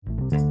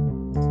Knock,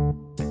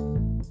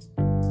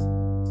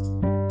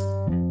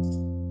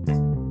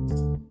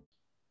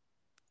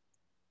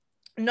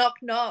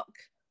 knock.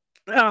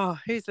 Oh,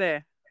 who's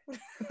there?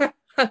 I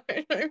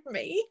don't know,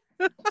 me.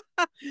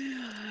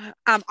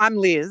 I'm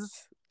Liz,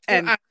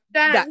 and I'm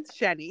Dan. that's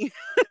Shani.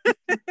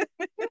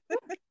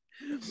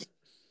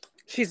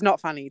 She's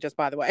not funny, just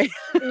by the way.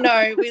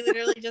 No, we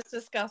literally just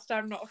discussed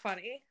I'm not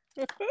funny.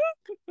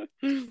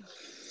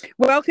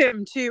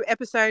 Welcome to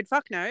episode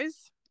Fuck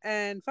Knows,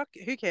 and fuck,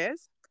 who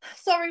cares?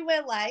 Sorry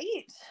we're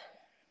late.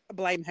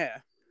 Blame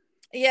her.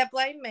 Yeah,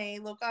 blame me.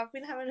 Look, I've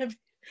been having a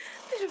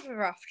bit of a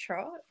rough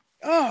trot.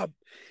 Oh,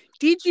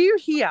 did you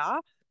hear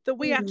that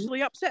we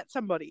actually upset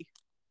somebody?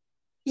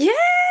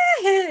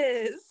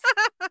 Yes.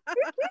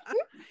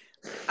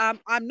 I'm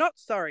not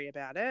sorry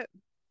about it.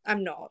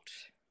 I'm not.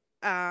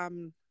 I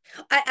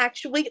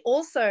actually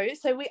also,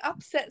 so we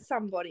upset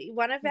somebody.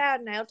 One of our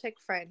nail tech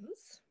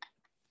friends.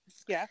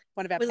 Yeah,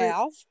 one of our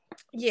pals.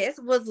 Yes,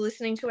 was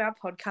listening to our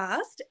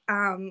podcast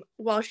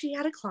while she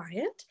had a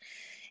client,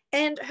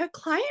 and her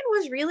client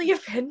was really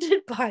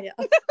offended by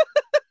us.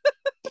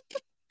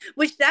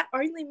 Which that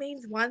only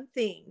means one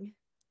thing.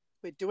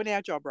 We're doing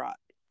our job right.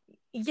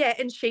 Yeah,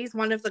 and she's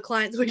one of the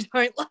clients we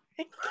don't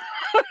like.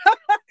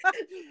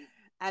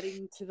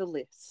 Adding to the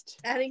list.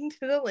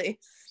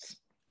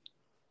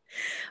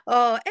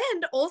 Oh,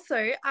 and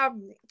also,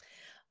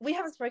 we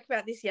haven't spoke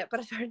about this yet,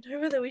 but I don't know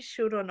whether we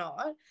should or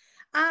not.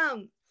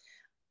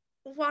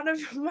 One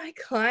of my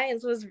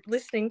clients was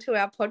listening to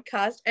our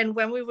podcast, and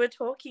when we were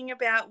talking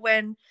about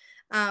when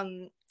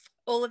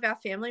all of our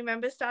family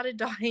members started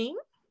dying,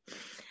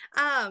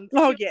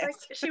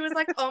 she was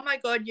like, oh my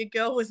God, your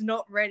girl was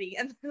not ready.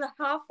 And then I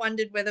half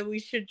wondered whether we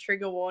should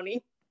trigger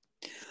warning.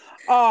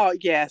 Oh,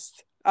 yes.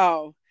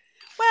 Oh,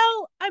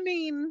 well, I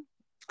mean,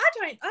 I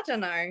don't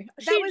know.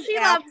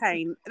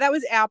 That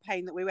was our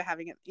pain that we were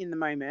having in the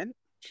moment.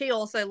 She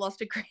also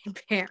lost a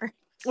grandparent.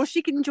 Well,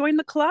 she can join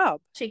the club.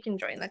 But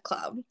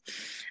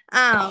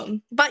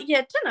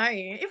yeah, don't know.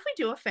 If we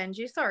do offend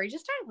you, sorry,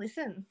 just don't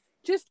listen.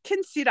 Just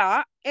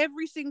consider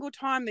every single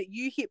time that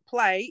you hit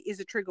play is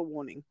a trigger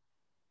warning.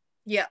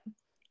 Yeah.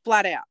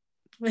 Flat out.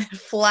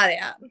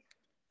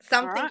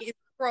 Something is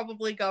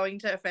probably going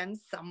to offend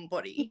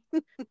somebody.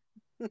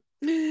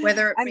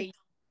 Whether it be.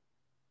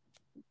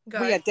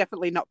 We are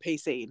definitely not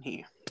PC in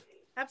here.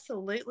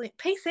 Absolutely.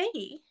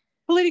 PC?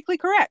 Politically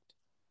correct.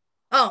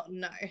 Oh,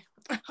 no.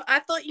 I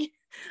thought you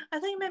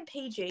meant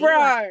PG.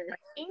 Bro.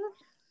 Like,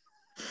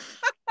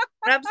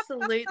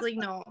 absolutely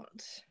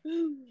not.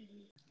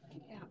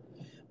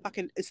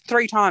 Fucking, it's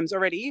 3 times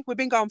already. We've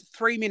been going for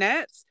 3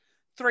 minutes.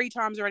 3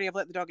 times already I've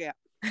let the dog out.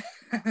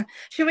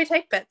 Should we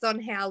take bets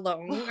on how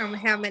long and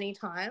how many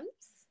times?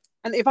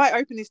 And if I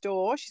open this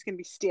door, she's going to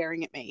be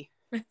staring at me.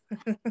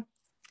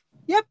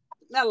 Yep.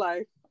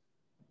 Hello.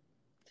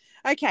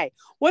 Okay.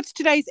 What's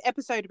today's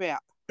episode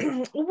about?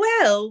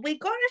 Well, we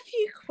got a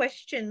few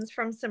questions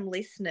from some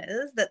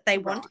listeners that they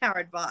want our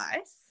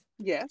advice.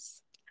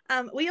 Yes.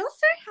 We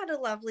also had a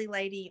lovely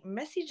lady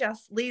message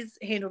us. Liz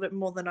handled it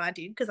more than I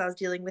did because I was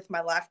dealing with my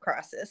life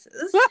crises.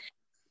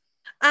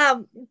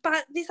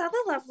 But this other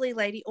lovely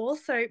lady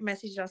also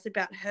messaged us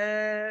about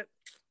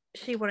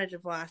she wanted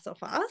advice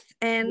off us,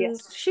 and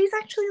she's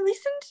actually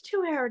listened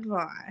to our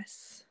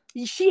advice.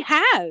 She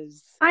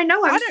has. I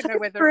know. I don't know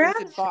whether it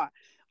was advice.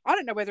 I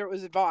don't know whether it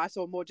was advice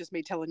or more just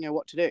me telling her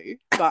what to do,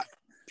 but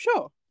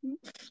sure.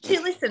 She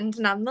listened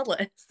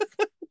nonetheless.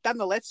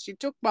 Nonetheless, she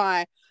took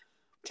my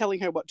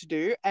telling her what to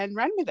do and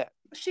ran with it.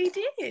 She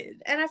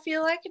did, and I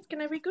feel like it's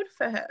going to be good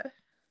for her.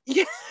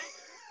 Yeah,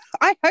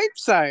 I hope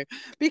so,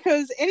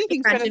 because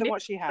anything's better than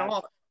what she had.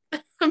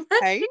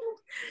 Imagine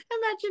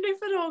if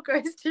it all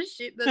goes to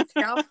shit, that's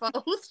our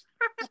fault.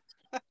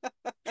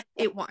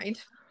 It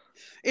won't.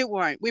 It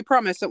won't. We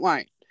promise it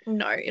won't.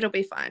 No, it'll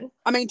be fine.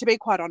 I mean, to be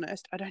quite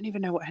honest, I don't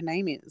even know what her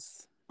name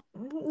is.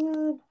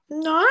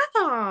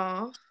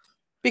 Neither.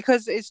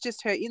 Because it's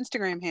just her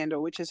Instagram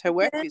handle, which is her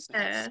work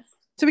business.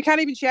 So we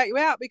can't even shout you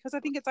out because I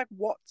think it's like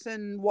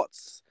Watson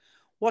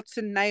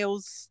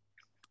Nails.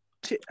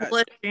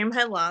 Let's assume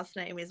her last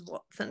name is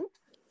Watson.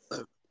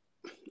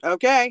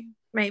 Okay.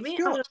 Maybe.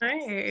 Sure. I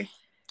don't know.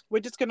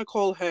 We're just going to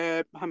call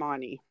her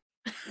Hermione.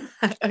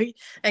 Okay.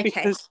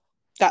 Because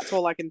that's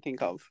all I can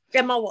think of.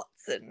 Emma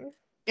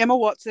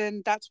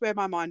Watson. That's where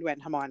my mind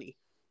went, Hermione.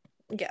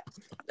 Yeah.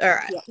 All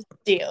right. Yeah.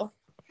 Deal.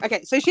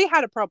 Okay, so she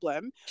had a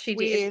problem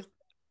with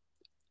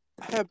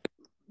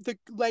the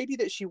lady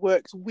that she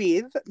works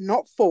with,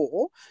 not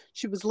for.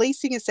 She was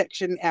leasing a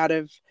section out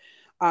of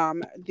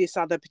this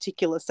other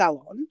particular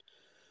salon,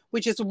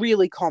 which is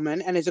really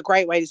common and is a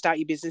great way to start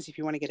your business if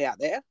you want to get out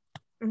there.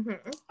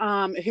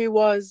 Mm-hmm. Who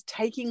was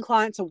taking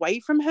clients away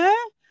from her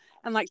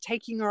and like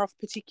taking her off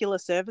particular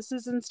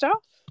services and stuff.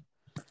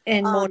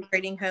 And more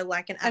treating her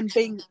like an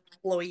actual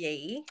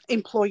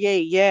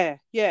employee. Yeah.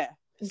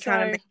 And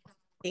trying to make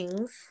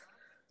things.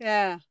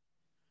 Yeah.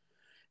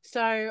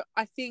 So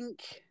I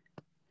think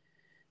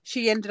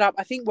she ended up,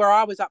 where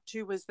I was up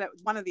to was that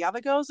one of the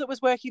other girls that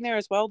was working there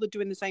as well, that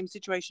doing the same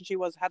situation she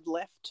was, had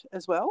left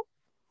as well.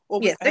 Or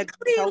Yes, had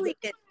but held clearly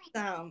it.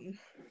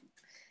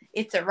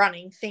 it's a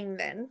running thing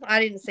then. I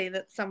didn't see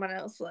that someone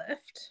else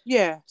left.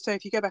 Yeah. So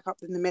if you go back up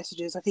in the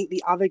messages, I think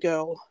the other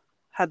girl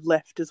had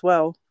left as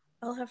well.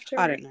 I'll have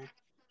to I don't know.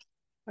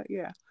 But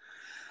yeah.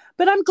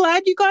 But I'm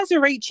glad you guys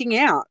are reaching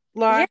out.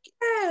 Like,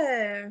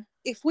 yeah.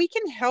 if we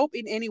can help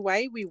in any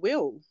way, we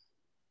will.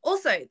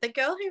 Also, the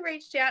girl who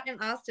reached out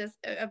and asked us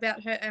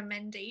about her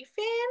MND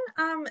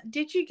fan,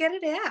 did you get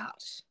it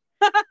out?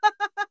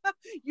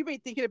 You've been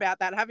thinking about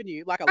that, haven't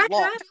you? Like a I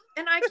lot. have,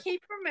 and I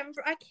keep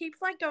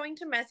like going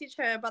to message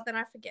her, but then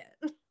I forget.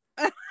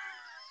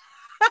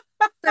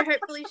 So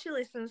hopefully she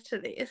listens to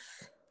this.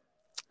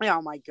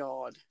 Oh my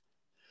God.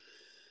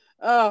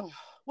 Oh,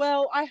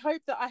 well, I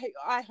hope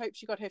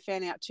she got her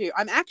fan out too.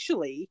 I'm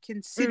actually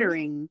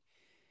considering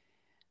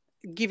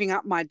giving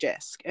up my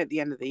desk at the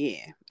end of the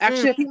year.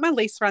 Actually, I think my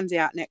lease runs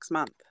out next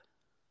month.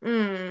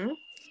 So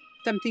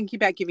I'm thinking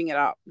about giving it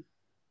up.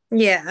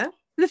 Yeah.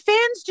 The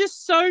fan's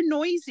just so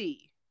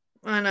noisy.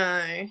 I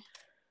know.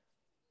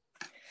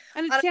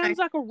 And it sounds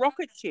like a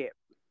rocket ship.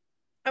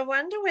 I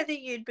wonder whether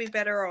you'd be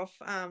better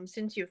off,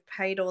 since you've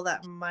paid all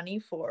that money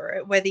for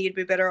it, whether you'd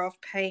be better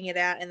off paying it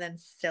out and then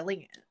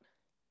selling it.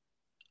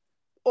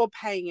 Or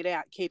paying it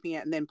out, keeping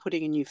it, and then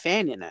putting a new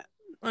fan in it.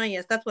 Oh,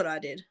 yes, that's what I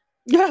did.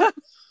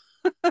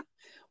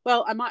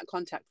 Well, I might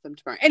contact them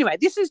tomorrow. Anyway,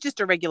 this is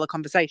just a regular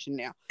conversation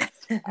now.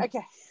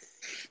 Okay.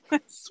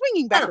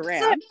 Swinging back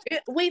around. So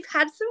we've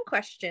had some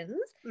questions.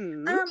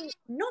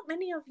 Not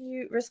many of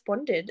you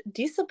responded.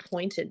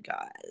 Disappointed,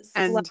 guys.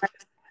 And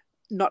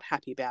not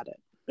happy about it.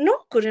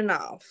 Not good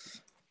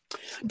enough.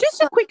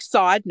 Just a quick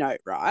side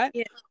note, right?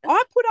 Yeah.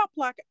 I put up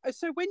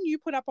so when you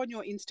put up on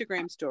your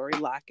Instagram story,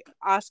 like,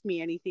 ask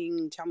me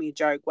anything, tell me a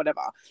joke,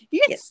 whatever,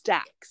 you get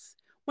stacks.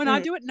 When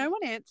I do it, no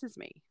one answers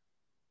me.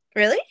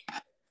 Really?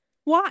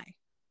 Why?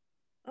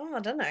 Oh, I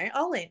don't know.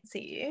 I'll answer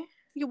you.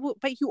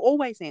 But you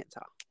always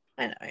answer.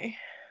 I know.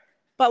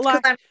 But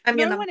like, I'm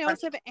no one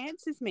else ever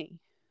answers me.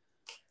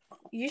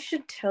 You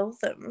should tell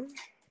them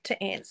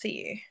to answer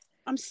you.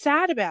 I'm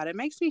sad about it. It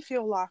makes me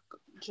feel like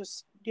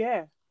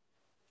I'm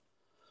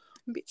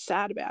a bit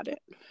sad about it.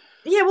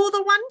 Yeah, well,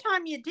 the one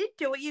time you did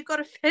do it, you got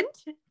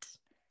offended.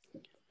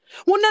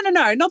 Well,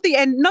 no, not the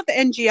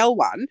NGL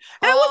one.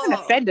 I wasn't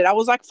offended. I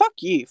was like, "Fuck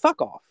you, fuck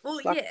off."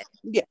 Well,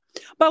 yeah.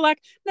 But like,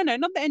 no,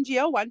 not the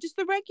NGL one, just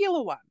the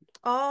regular one.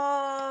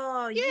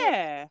 Oh,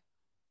 yeah.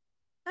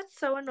 That's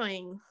so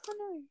annoying. I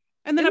know.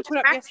 And then I put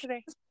up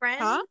yesterday.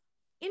 Friends. Huh?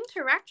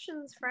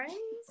 Interactions, friends.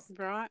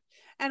 Right.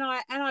 And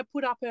I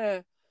put up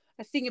a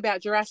thing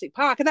about Jurassic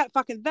Park, and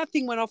that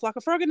thing went off like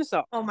a frog in a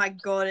sock. Oh my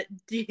God, it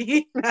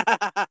did.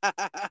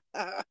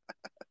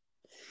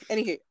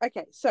 Anywho,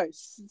 okay, so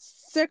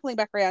circling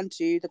back around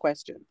to the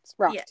questions.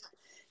 Right. Yeah.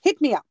 Hit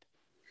me up.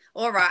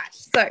 All right.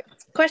 So,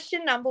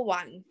 question number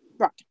 1.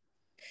 Right.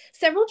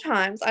 Several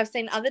times I've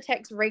seen other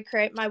techs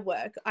recreate my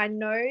work. I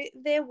know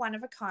they're one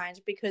of a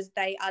kind because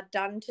they are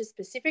done to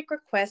specific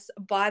requests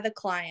by the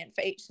client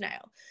for each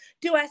nail.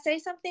 Do I say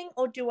something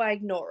or do I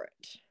ignore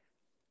it?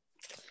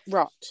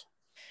 Right.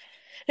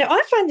 Now,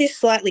 I find this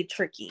slightly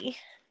tricky.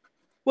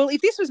 Well,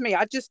 if this was me,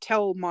 I'd just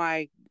tell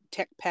my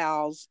tech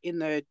pals in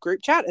the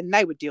group chat and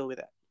they would deal with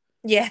it.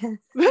 Yeah.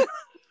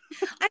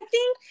 I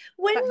think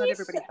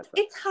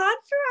it's hard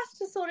for us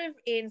to sort of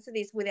answer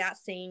this without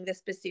seeing the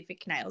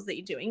specific nails that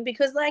you're doing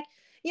because, like,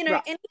 you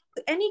know,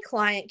 any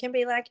client can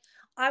be like,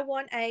 I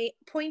want a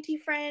pointy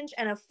fringe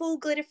and a full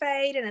glitter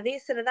fade and a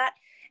this and a that,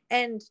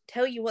 and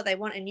tell you what they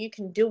want and you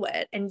can do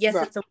it. And yes,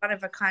 it's a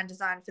one-of-a-kind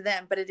design for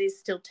them, but it is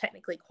still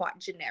technically quite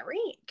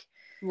generic.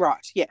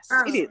 Right, yes,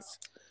 it is.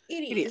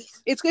 It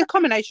is. It's a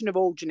combination of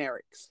all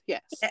generics,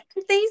 yes. Yeah.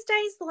 These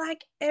days,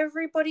 like,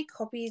 everybody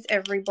copies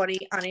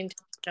everybody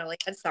unintentionally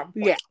at some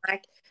point. Yeah.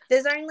 Like,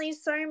 there's only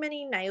so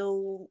many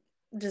nail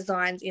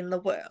designs in the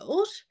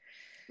world.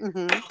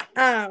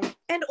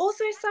 And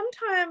also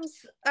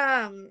sometimes,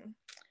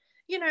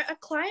 you know, a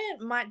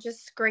client might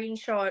just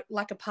screenshot,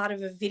 like, a part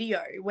of a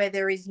video where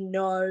there is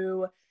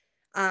no,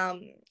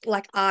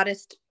 like,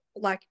 artist,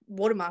 like,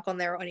 watermark on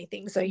there or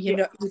anything. So,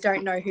 you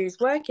don't know whose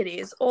work it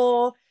is.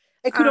 Or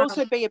it could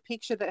also be a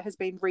picture that has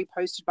been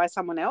reposted by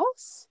someone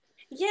else.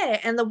 Yeah,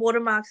 and the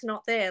watermark's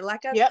not there.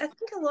 Like, I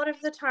think a lot of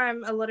the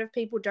time, a lot of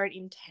people don't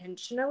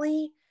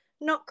intentionally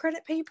not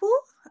credit people.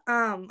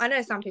 I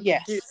know some people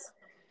do.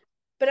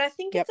 But I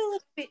think it's a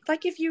little bit,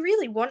 like, if you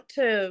really want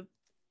to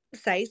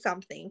say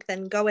something,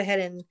 then go ahead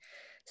and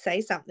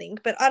say something.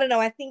 But I don't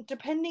know, I think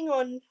depending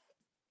on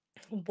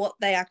what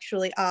they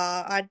actually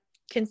are, I'd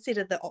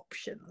consider the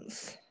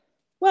options.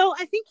 Well,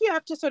 I think you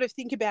have to sort of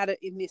think about it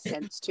in this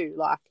sense too.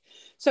 Like,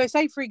 so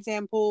say, for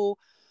example,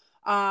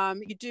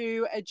 you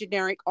do a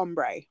generic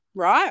ombre,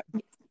 right?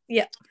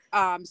 Yeah.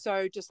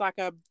 So just like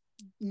a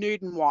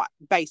nude and white,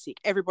 basic.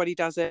 Everybody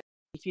does it.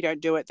 If you don't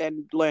do it,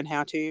 then learn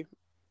how to.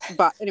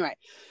 But anyway,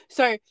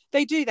 so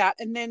they do that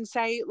and then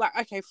say, like,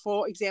 okay,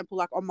 for example,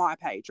 like on my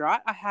page,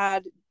 right? I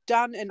had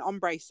done an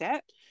ombre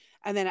set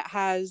and then it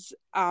has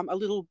a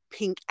little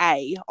pink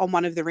A on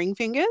one of the ring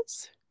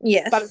fingers.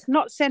 Yes. But it's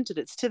not centered.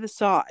 It's to the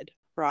side.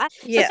 right?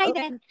 Yeah. So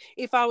then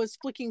if I was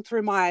flicking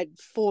through my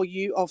For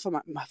You, or for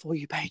my For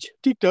You page,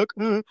 TikTok,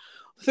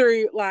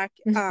 through like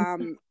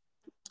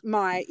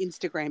my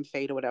Instagram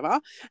feed or whatever,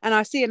 and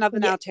I see another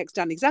nail tech's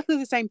done exactly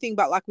the same thing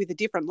but like with a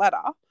different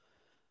letter,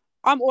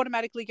 I'm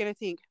automatically going to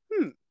think,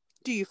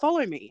 do you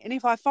follow me? And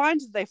if I find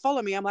that they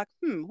follow me, I'm like,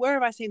 where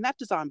have I seen that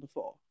design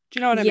before? Do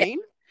you know what I mean?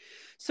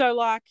 So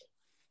like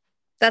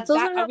that's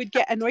also that I would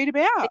get annoyed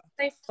about.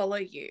 They follow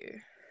you.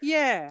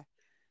 Yeah.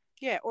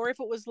 Or if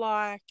it was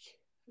like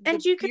and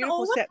the you beautiful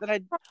always... set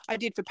that I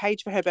did for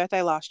Paige for her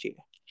birthday last year.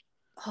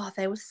 Oh,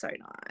 they were so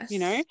nice. You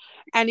know,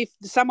 and if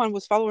someone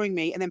was following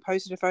me and then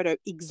posted a photo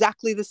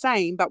exactly the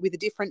same but with a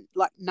different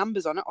like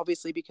numbers on it,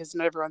 obviously because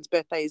not everyone's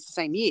birthday is the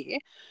same year,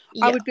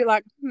 I would be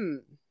like,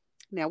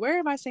 now where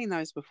have I seen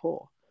those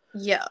before?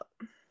 Yeah.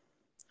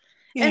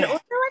 And also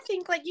I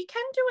think like you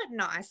can do it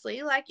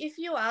nicely. Like if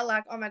you are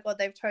like, oh my God,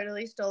 they've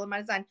totally stolen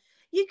my design,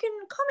 you can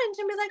comment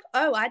and be like,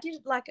 oh,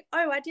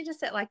 I did a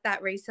set like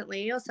that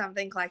recently or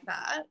something like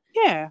that.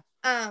 Yeah.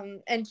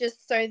 And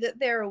just so that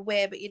they're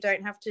aware, but you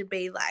don't have to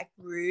be like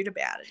rude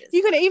about it.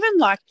 You could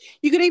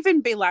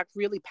even be like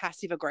really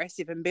passive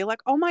aggressive and be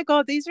like, oh my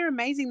God, these are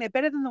amazing. They're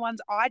better than the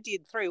ones I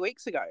did 3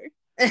 weeks ago.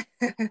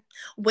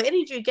 Where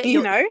did you get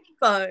your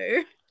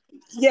info?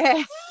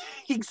 Yeah,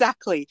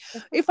 exactly.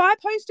 If I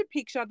post a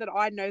picture that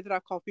I know that I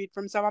copied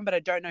from someone, but I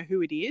don't know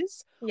who it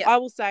is, I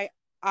will say,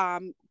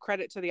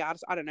 credit to the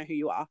artist. I don't know who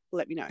you are.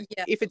 Let me know.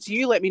 Yeah. If it's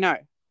you, let me know.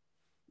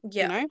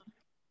 Yeah. You know?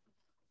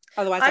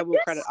 Otherwise, I will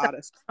credit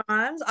artists.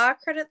 Sometimes I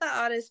credit the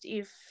artist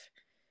if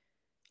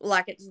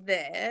like it's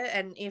there,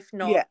 and if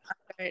not, I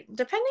don't.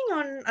 Depending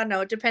on, I don't know,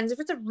 it depends. If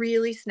it's a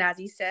really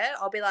snazzy set,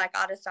 I'll be like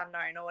artist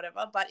unknown or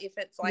whatever. But if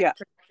it's like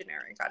pretty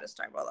generic, I just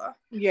don't bother.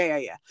 Yeah.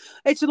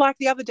 It's like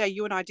the other day,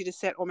 you and I did a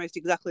set almost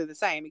exactly the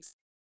same, except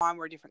mine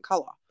were a different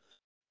color,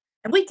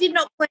 and we did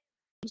not play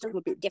a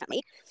little bit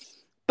differently.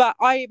 But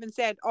I even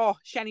said, "Oh,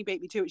 Shani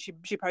beat me to it.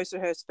 She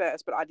posted hers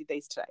first, but I did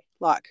these today."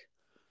 Like,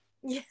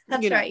 yeah,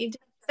 that's right. You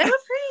did. They were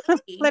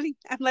pretty.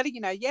 I'm letting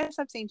you know. Yes,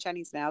 I've seen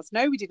Shani's nails.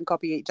 No, we didn't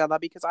copy each other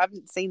because I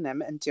haven't seen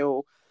them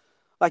until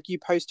like you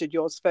posted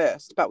yours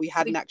first, but we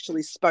hadn't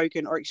actually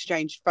spoken or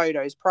exchanged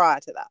photos prior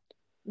to that.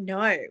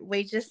 No,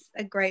 we just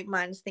are great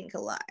minds think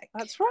alike.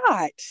 That's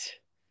right.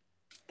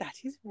 That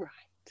is right.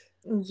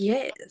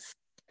 Yes.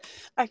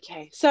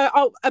 Okay,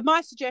 so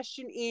my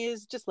suggestion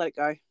is just let it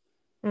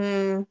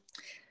go.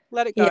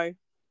 Let it go.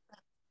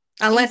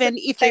 Unless even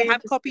if they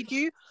have copied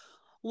you,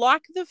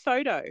 like the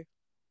photo.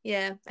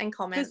 Yeah, and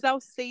comment. Because they'll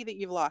see that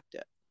you've liked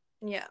it.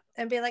 Yeah,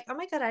 and be like, oh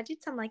my God, I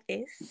did something like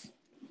this.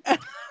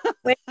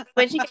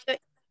 Where'd you get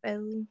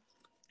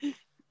it?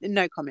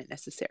 No comment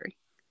necessary.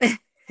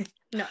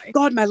 No.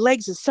 God, my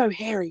legs are so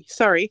hairy.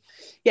 Sorry.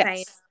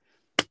 Yes.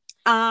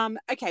 Same.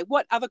 Okay,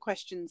 what other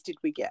questions did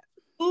we get?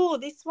 Oh,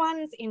 this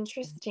one's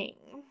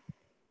interesting.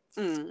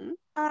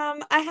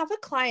 I have a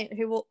client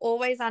who will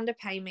always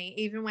underpay me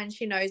even when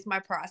she knows my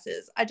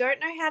prices. I don't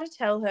know how to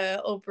tell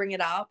her or bring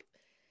it up,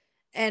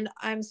 and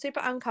I'm super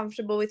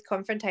uncomfortable with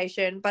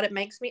confrontation, but it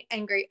makes me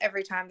angry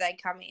every time they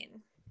come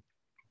in.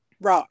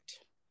 Right.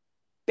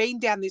 Been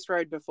down this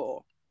road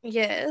before.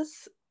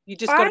 Yes. You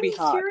just got to be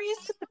hard. I'm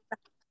curious about the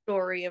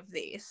story of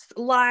this.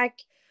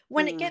 Like,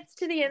 when it gets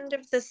to the end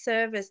of the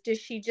service, does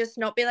she just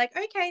not be like,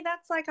 okay,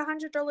 that's like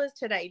 $100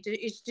 today?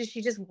 Does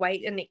she just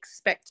wait and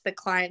expect the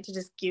client to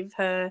just give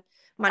her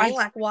money?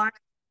 Like, why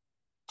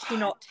does she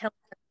not tell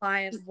the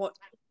client what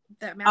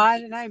the amount I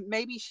don't know.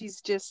 Maybe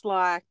she's just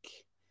like,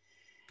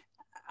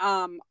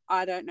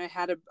 I don't know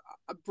how to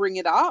bring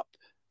it up.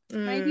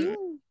 Maybe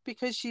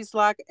because she's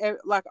like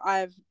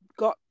I've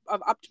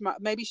upped my,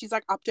 maybe she's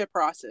like upped her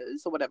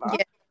prices or whatever.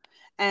 Yeah.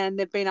 And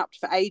they've been upped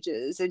for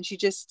ages, and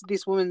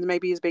this woman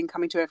maybe has been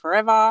coming to her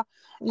forever,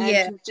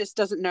 and she just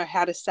doesn't know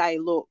how to say,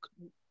 look,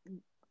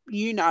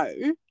 you know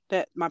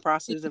that my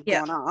prices have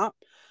gone up.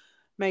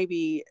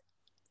 Maybe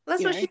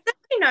that's what she said.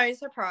 She knows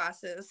her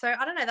prices, so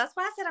I don't know. That's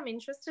why I said I'm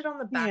interested on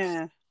the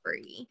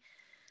backstory.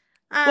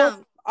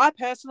 Well, I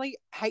personally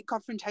hate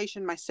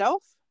confrontation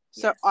myself,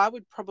 so I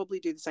would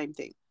probably do the same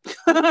thing.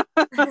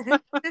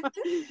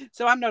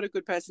 So I'm not a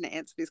good person to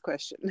answer this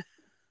question.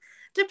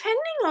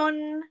 Depending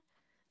on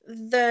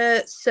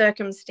the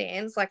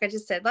circumstance, like I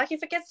just said, like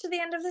if it gets to the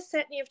end of the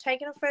set and you've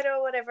taken a photo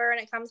or whatever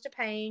and it comes to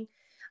paying,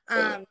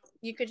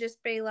 you could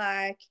just be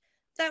like,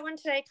 that one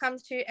today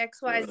comes to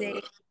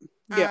XYZ.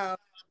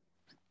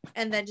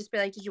 And then just be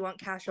like, did you want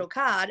cash or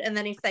card? And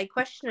then if they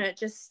question it,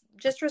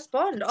 just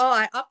respond, oh,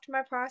 I upped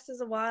my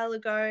prices a while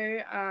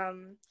ago.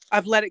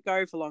 I've let it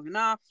go for long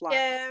enough.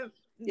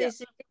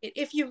 This is it.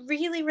 If you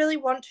really, really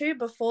want to,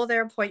 before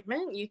their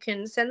appointment, you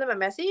can send them a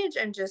message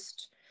and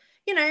just,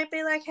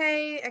 be like,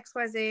 hey,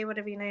 XYZ,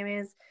 whatever your name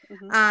is.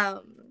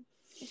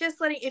 Just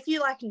if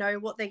you know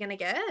what they're gonna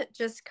get,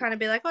 just kind of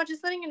be like, oh,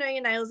 just letting you know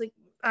your nails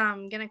are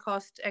gonna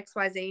cost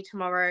XYZ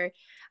tomorrow.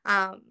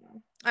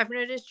 I've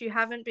noticed you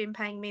haven't been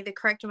paying me the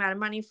correct amount of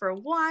money for a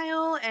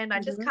while, and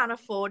I just can't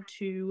afford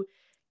to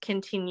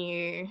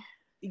continue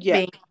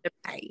being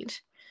paid.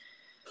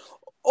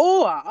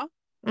 Or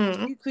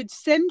you could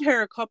send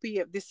her a copy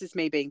of, this is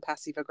me being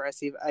passive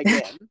aggressive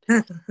again.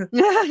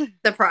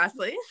 The price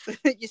list.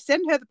 You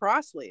send her the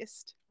price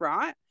list,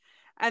 right?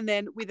 And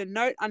then with a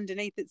note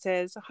underneath that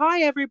says,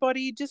 hi,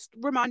 everybody, just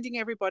reminding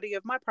everybody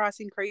of my price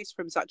increase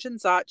from such and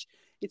such.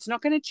 It's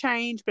not going to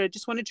change, but I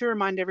just wanted to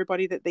remind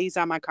everybody that these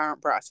are my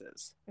current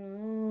prices.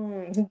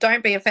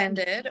 Don't be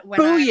offended when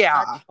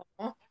Booyah.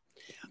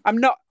 I'm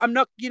not,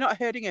 you're not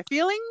hurting her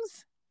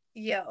feelings.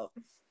 Yeah.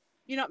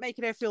 You're not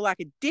making her feel like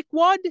a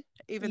dickwad,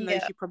 even though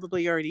she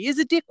probably already is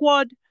a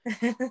dickwad.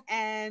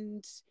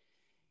 And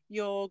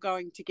you're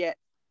going to get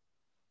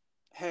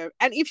her.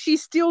 And if she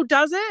still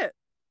does it,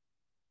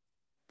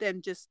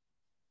 then just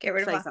get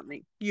rid of her.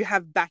 Something. You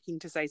have backing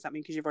to say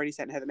something because you've already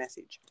sent her the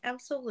message.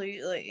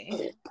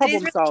 Absolutely.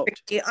 Problem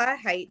solved. I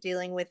hate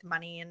dealing with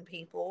money and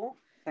people.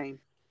 Same.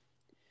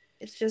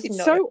 It's just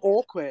so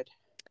awkward.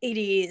 It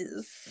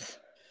is.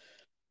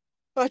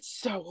 Oh, it's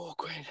so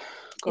awkward,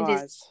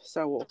 guys.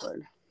 So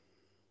awkward.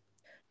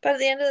 But at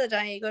the end of the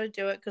day, you got to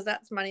do it because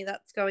that's money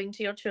that's going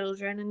to your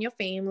children and your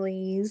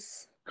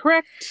families.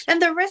 Correct.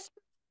 And the rest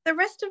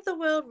of the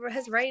world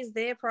has raised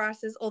their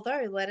prices,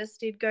 although lettuce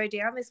did go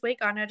down this week.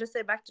 I noticed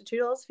they're back to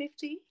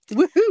 $2.50.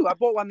 Woohoo! I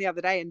bought one the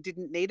other day and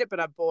didn't need it, but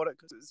I bought it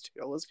because it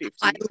was $2.50.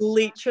 I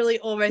literally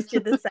almost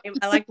did the same.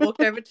 I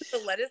walked over to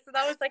the lettuce and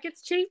I was like,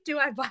 it's cheap. Do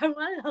I buy one?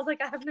 I was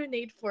like, I have no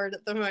need for it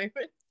at the moment.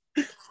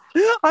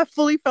 I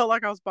fully felt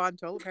like I was buying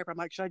toilet paper. I'm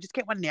like, should I just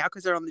get one now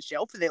because they're on the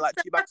shelf and they're like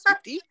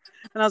 $2.50?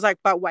 And I was like,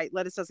 but wait,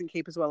 lettuce doesn't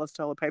keep as well as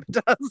toilet paper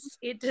does.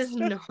 It does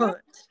not.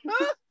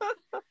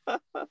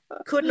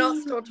 Could not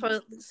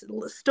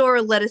store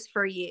a lettuce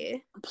for a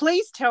year.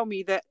 Please tell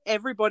me that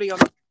everybody on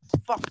the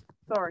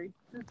sorry,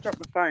 just dropped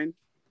my phone.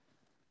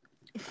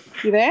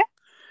 You there?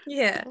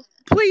 Yeah.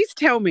 Please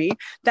tell me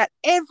that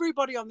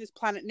everybody on this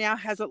planet now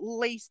has at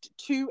least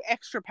 2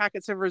 extra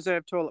packets of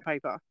reserve toilet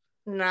paper.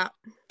 No.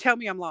 Tell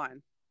me I'm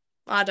lying.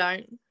 I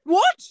don't.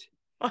 What?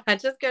 I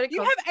just go to...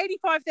 You have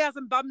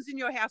 85,000 bums in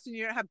your house and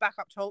you don't have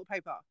backup toilet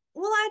paper.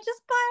 Well, I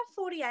just buy a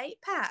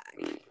 48 pack.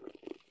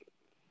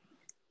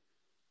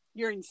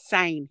 You're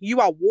insane.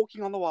 You are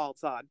walking on the wild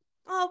side.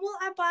 Oh, well,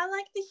 I buy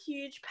like the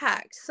huge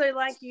packs. So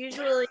like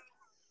usually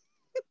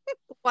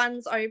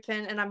one's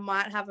open and I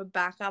might have a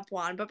backup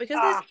one. But because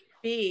they're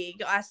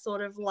big, I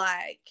sort of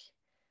like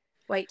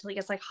wait till it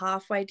gets like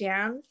halfway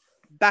down.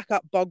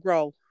 Backup bog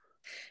roll.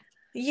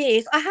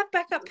 Yes, I have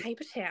backup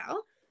paper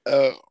towel.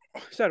 Oh,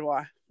 so do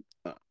I.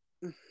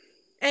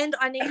 And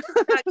I need to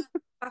start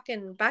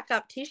fucking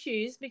backup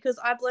tissues because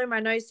I blow my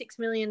nose 6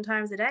 million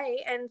times a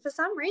day. And for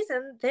some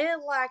reason, they're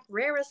like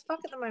rare as fuck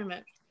at the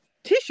moment.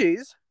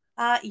 Tissues?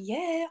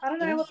 Yeah. I don't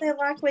know what they're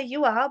like where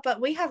you are, but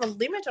we have a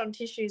limit on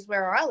tissues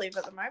where I live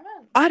at the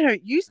moment. I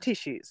don't use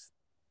tissues.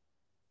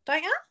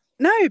 Don't you?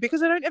 No,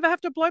 because I don't ever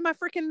have to blow my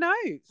freaking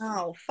nose.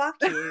 Oh, fuck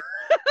you.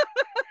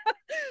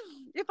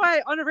 If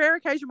on a rare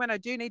occasion when I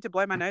do need to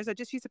blow my nose, I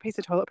just use a piece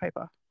of toilet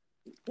paper.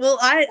 Well,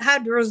 I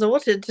had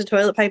resorted to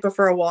toilet paper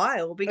for a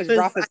while because it's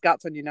rough as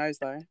guts on your nose,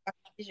 though.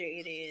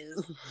 It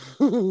is.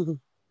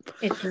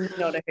 It's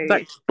not a hoot. It's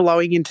like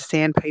blowing into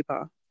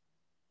sandpaper.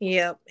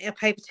 Yeah,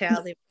 paper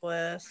towels even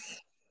worse.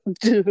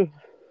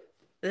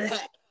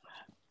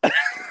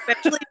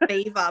 Especially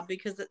Beaver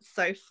because it's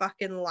so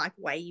fucking like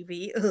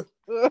wavy.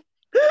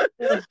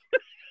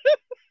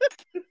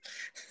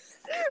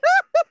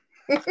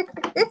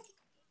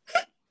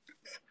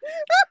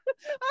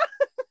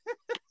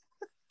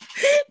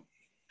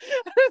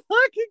 I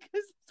like it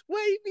because it's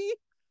wavy.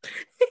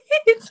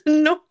 It's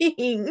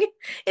annoying.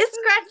 It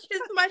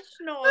scratches my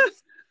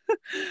schnoz.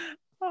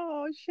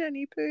 Oh,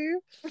 Shani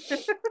poo.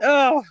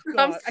 Oh,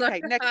 God. So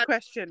okay, next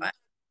question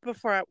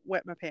before I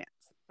wet my pants.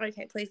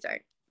 Okay, please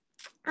don't.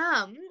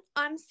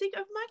 I'm sick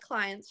of my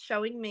clients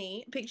showing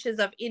me pictures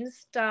of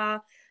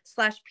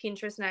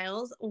Insta/Pinterest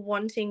nails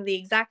wanting the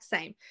exact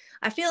same.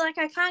 I feel like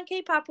I can't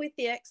keep up with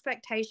the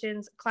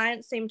expectations.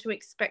 Clients seem to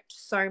expect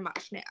so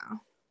much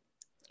now.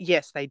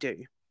 Yes, they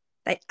do.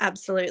 They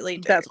absolutely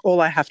do. That's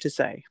all I have to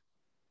say.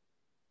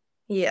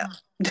 Yeah.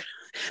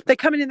 They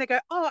come in and they go,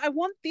 oh, I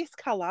want this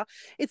colour.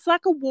 It's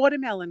like a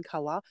watermelon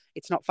colour.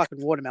 It's not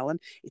fucking watermelon.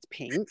 It's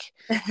pink.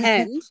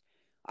 And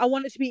I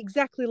want it to be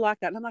exactly like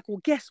that. And I'm like,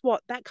 well, guess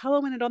what? That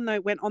colour when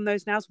it went on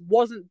those nails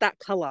wasn't that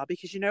colour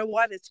because you know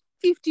why? There's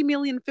 50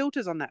 million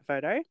filters on that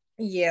photo.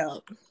 Yeah.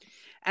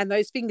 And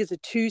those fingers are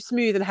too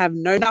smooth and have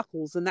no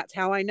knuckles. And that's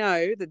how I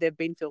know that they've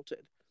been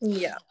filtered.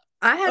 Yeah.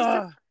 I had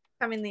some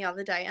come in the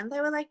other day and they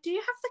were like, do you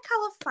have the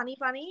colour Funny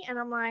Bunny? And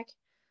I'm like,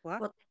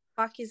 what the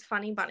fuck is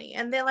Funny Bunny?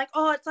 And they're like,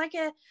 oh, it's like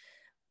a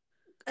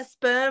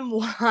sperm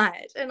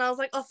white. And I was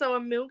like, oh, so a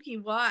milky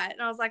white.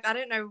 And I was like, I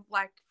don't know,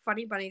 like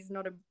Funny Bunny's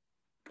not a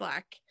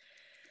like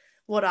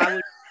what I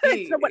would use.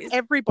 It's not what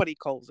everybody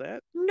calls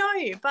it. No,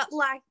 but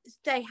like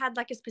they had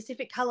like a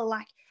specific colour.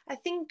 Like I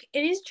think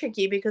it is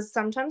tricky because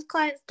sometimes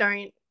clients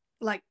don't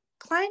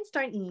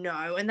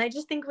know and they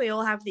just think we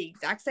all have the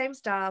exact same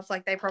stuff.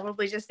 Like they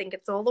probably just think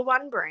it's all the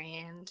one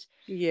brand.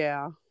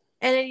 Yeah.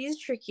 And it is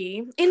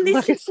tricky. In this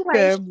like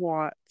situation, sperm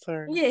white,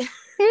 sorry. Yeah.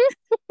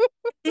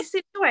 This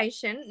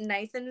situation,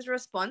 Nathan's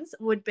response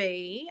would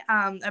be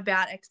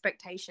about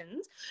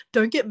expectations.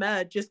 Don't get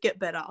mad, just get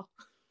better.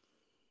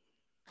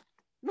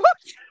 What?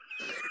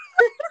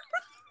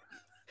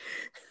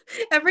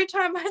 Every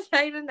time I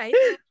say to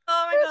Nathan,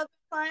 oh my God,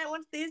 the client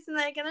wants this and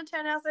they're going to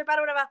turn out so bad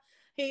or whatever,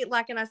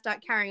 and I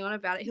start carrying on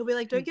about it, he'll be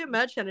like, don't get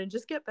mad, Shannon,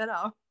 just get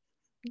better.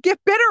 Get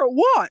better at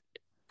what?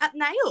 At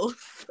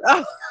nails.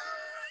 Oh.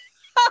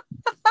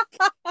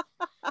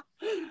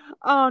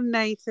 Oh,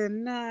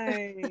 Nathan, no.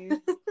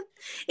 It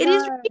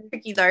is really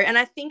tricky though, and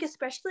I think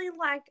especially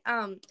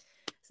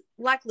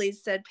like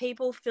Liz said,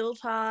 people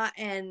filter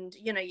and,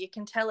 you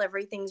can tell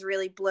everything's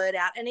really blurred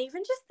out, and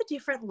even just the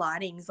different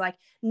lightings, like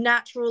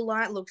natural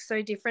light looks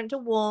so different to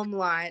warm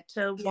light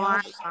to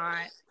white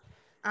light.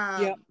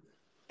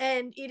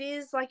 And it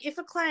is like, if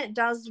a client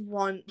does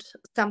want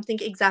something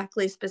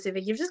exactly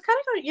specific, you've just got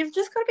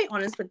to be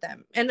honest with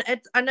them. And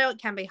I know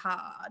it can be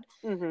hard,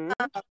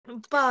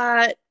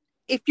 but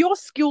if your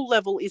skill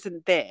level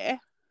isn't there,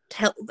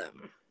 tell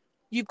them.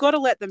 You've got to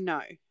let them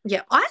know.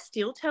 Yeah, I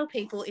still tell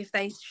people if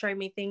they show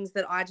me things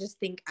that I just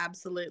think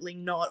absolutely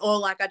not, or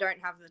like I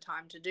don't have the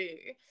time to do.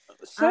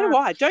 So do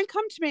I. Don't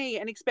come to me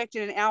and expect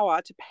in an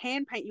hour to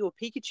hand paint you a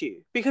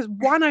Pikachu, because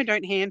one, I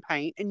don't hand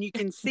paint, and you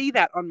can see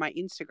that on my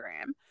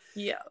Instagram.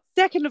 Yeah.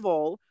 Second of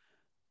all,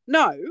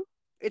 no,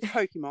 it's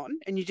Pokemon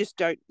and you just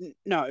don't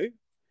know.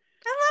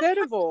 Third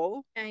of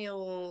all,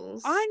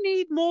 nails. I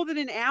need more than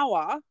an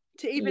hour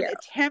to even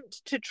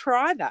attempt to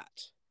try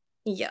that.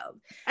 Yeah.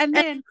 And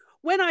then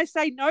when I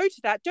say no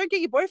to that, don't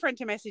get your boyfriend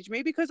to message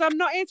me, because I'm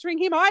not answering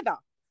him either.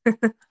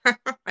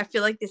 I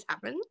feel like this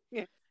happened.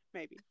 Yeah,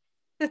 maybe.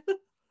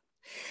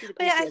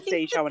 Yeah, I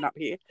think showing up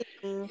here.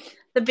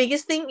 The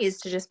biggest thing is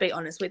to just be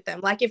honest with them.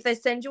 Like, if they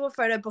send you a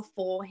photo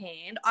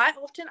beforehand, I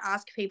often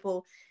ask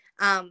people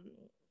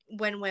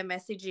when we're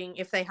messaging,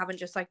 if they haven't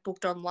just like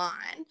booked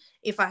online,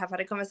 if I have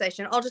had a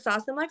conversation, I'll just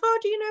ask them like, oh,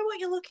 do you know what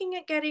you're looking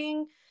at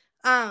getting?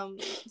 So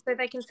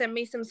they can send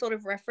me some sort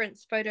of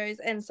reference photos,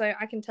 and so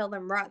I can tell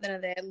them right then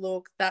and there,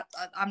 look, that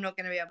I'm not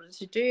going to be able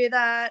to do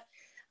that.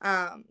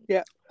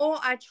 Or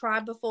I try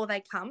before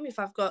they come if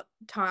I've got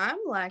time.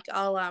 Like,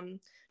 I'll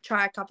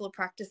try a couple of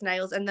practice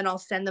nails, and then I'll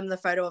send them the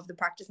photo of the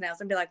practice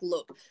nails and be like,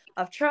 look,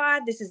 I've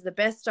tried, this is the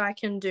best I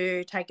can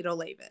do, take it or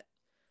leave it.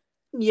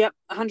 Yep,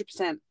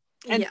 100%.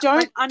 And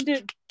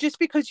just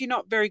because you're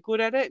not very good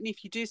at it, and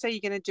if you do say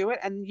you're going to do it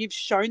and you've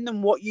shown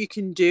them what you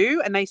can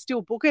do and they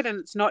still book it and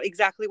it's not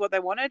exactly what they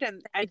wanted,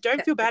 and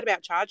don't feel bad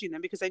about charging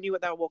them, because they knew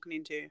what they were walking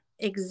into.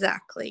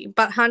 Exactly.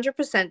 But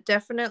 100%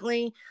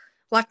 definitely,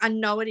 like, I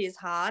know it is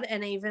hard,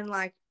 and even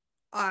like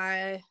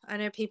I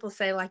know people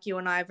say like you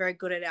and I are very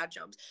good at our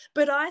jobs,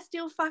 but I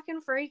still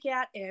fucking freak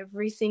out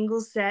every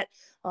single set.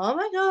 Oh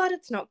my God,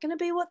 it's not going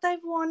to be what they've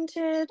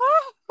wanted.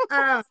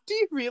 Do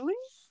you really?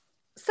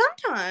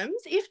 Sometimes,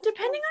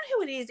 depending on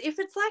who it is, if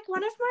it's like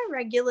one of my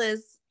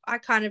regulars, I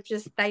kind of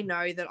just, they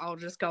know that I'll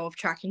just go off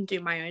track and do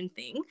my own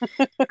thing.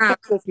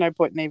 There's no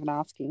point in even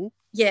asking.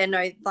 Yeah,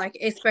 no, like,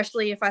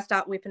 especially if I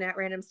start whipping out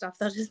random stuff,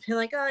 they'll just be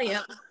like, oh,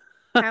 yeah,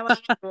 how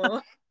much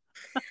more?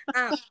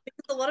 Because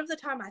a lot of the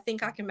time I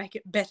think I can make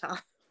it better.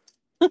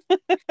 You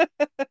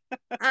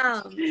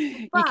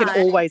can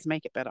always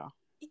make it better.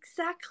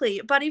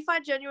 Exactly. But if I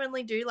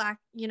genuinely do, like,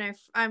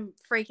 I'm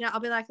freaking out, I'll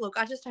be like, look,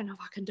 I just don't know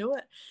if I can do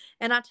it.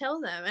 And I tell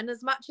them, and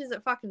as much as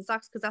it fucking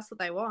sucks because that's what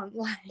they want,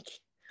 like,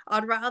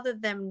 I'd rather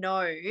them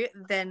know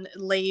than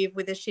leave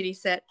with a shitty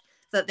set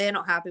that they're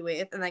not happy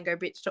with and then go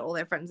bitch to all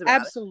their friends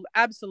about it.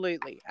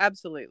 Absolutely.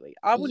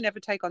 I will never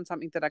take on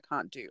something that I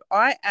can't do.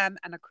 I am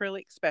an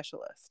acrylic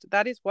specialist.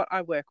 That is what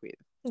I work with.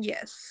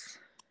 Yes.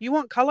 You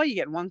want colour, you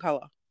get one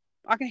colour.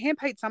 I can hand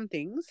paint some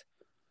things.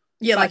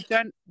 Yeah, like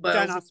don't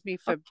ask me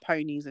for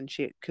ponies and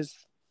shit, because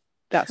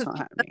that's not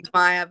happening. That's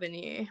my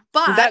avenue.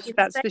 But that's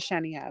the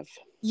Shani Ave.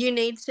 You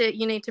need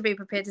to be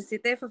prepared to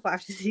sit there for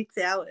 5 to 6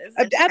 hours.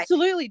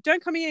 Absolutely.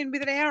 Don't come in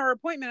with an hour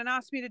appointment and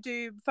ask me to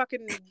do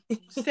fucking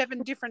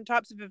 7 different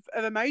types of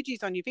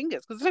emojis on your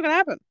fingers, because it's not going to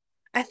happen.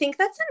 I think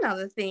that's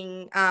another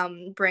thing,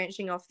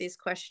 branching off this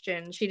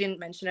question. She didn't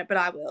mention it, but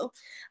I will.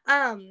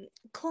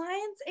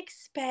 Clients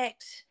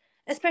expect,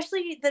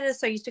 especially that are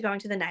so used to going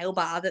to the nail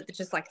bar, that they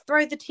just like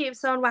throw the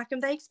tips on, whack them.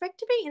 They expect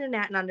to be in and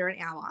out in under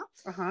an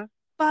hour.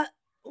 But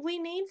we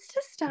need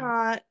to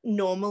start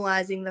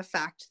normalizing the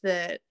fact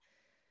that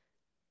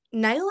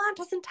nail art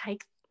doesn't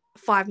take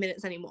 5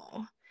 minutes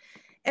anymore.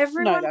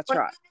 Everyone, no, that's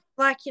right.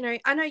 Like,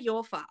 I know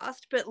you're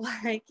fast, but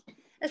like,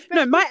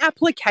 no, my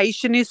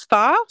application is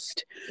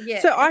fast.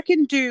 Yeah. So I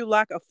can do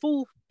like a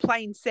full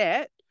plain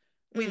set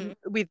with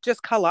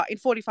just colour in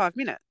 45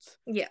 minutes.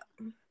 Yeah.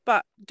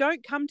 But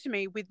don't come to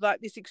me with like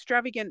this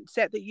extravagant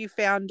set that you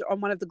found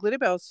on one of the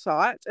Glitterbell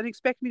sites and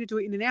expect me to do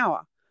it in an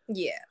hour.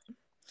 Yeah.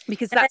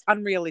 Because that's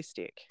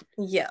unrealistic.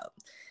 Yeah.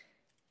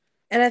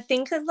 And I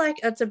think that, like,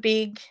 it's a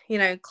big,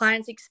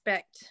 clients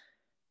expect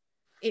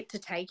it to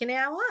take an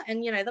hour,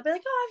 and they'll be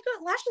like, oh, I've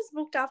got lashes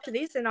booked after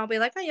this, and I'll be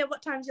like, oh yeah,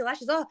 what time's your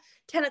lashes? Oh,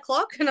 10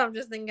 o'clock. And I'm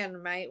just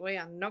thinking, mate, we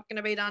are not going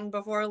to be done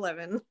before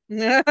 11.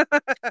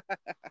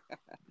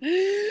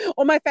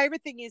 Or my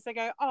favorite thing is they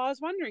go, oh, I was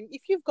wondering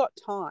if you've got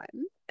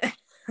time.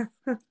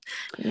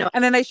 No.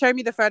 And then they show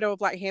me the photo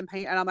of like hand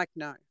paint, and I'm like,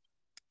 no,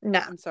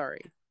 I'm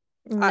sorry.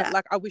 No.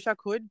 I wish I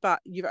could,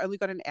 but you've only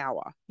got an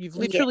hour. You've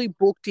literally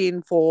booked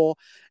in for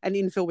an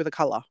infill with a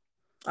color.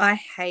 I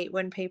hate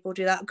when people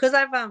do that, because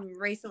I've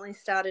recently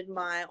started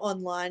my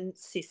online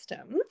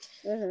system.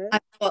 Mm-hmm.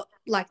 I've got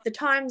like the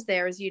times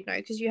there, as you know,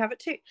 because you have it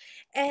too.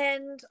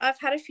 And I've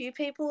had a few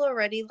people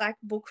already like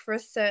book for a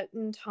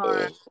certain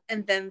time,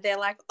 and then they're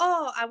like,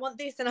 oh, I want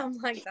this. And I'm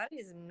like, that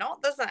is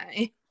not the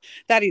same.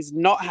 That is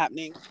not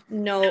happening.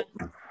 No.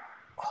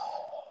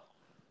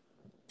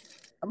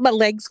 My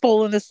leg's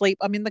fallen asleep.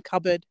 I'm in the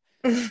cupboard.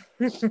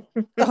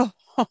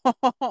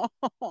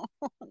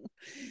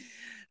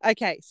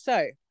 Okay,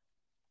 so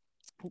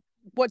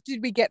what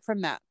did we get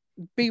from that?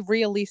 Be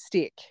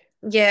realistic.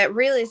 Yeah,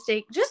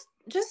 realistic. Just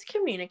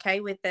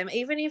communicate with them,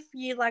 even if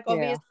you like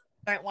obviously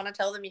don't want to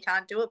tell them you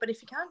can't do it, but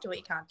if you can't do it,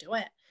 you can't do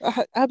it.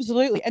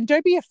 Absolutely. And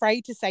don't be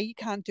afraid to say you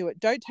can't do it.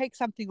 Don't take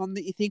something on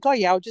that you think, oh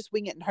yeah, I'll just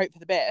wing it and hope for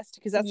the best,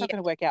 because that's not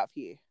going to work out for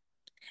you.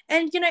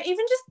 And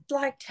even just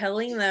like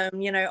telling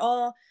them,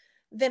 oh,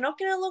 they're not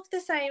going to look the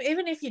same,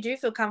 even if you do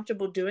feel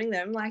comfortable doing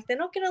them, like they're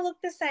not going to look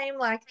the same.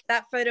 Like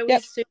that photo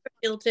is super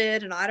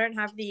filtered, and I don't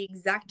have the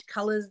exact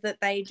colors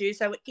that they do,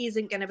 so it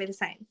isn't going to be the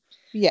same.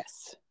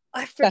 Yes,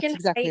 I freaking that's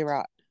exactly hate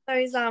right.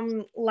 those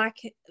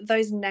like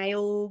those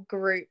nail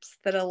groups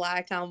that are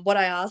like what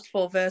I asked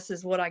for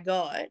versus what I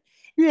got.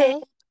 Yeah.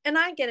 And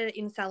I get it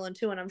in salon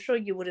too, and I'm sure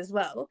you would as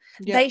well.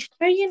 Yep. They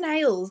show you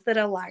nails that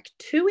are like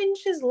 2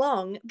 inches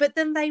long, but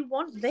then they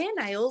want their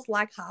nails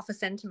like 0.5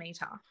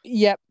 centimeter.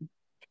 Yep.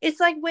 It's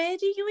like, where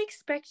do you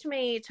expect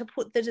me to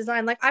put the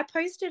design? Like, I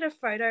posted a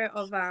photo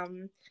of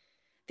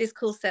this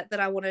cool set that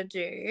I want to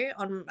do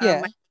on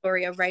my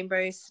story, a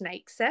rainbow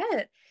snake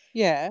set.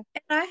 Yeah.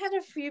 And I had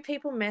a few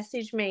people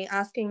message me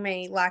asking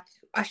me like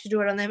I should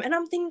do it on them, and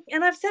I'm thinking,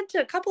 and I've said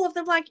to a couple of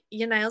them like,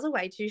 your nails are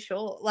way too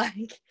short.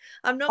 Like,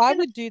 I'm not. I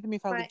would do them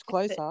if I lived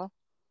closer.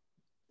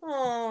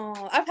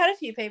 Oh, I've had a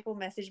few people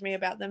message me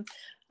about them,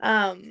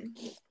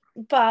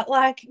 but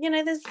like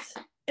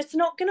it's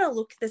not gonna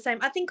look the same.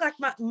 I think like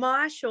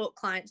my short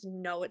clients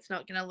know it's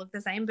not gonna look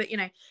the same, but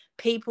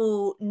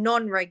people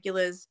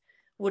non-regulars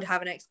would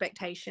have an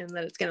expectation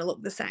that it's gonna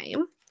look the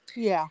same.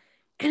 Yeah.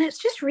 And it's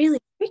just really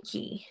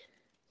tricky.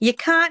 You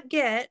can't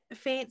get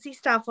fancy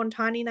stuff on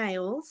tiny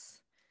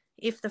nails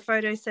if the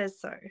photo says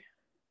so.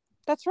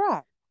 That's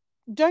right.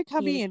 Don't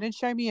come in and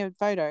show me a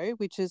photo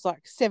which is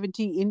like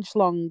 70-inch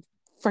long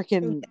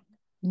freaking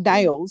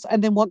nails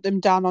and then want them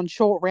done on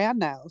short round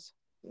nails.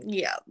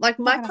 Yeah, like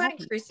my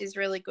client Chris is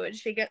really good.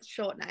 She gets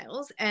short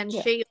nails, and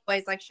she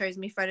always like shows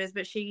me photos,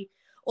 but she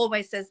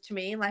always says to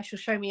me, like, she'll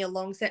show me a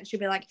long set and she'll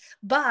be like,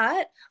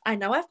 but I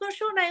know I've got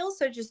short nails,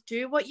 so just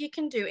do what you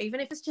can do,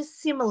 even if it's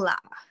just similar.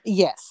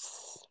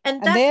 Yes.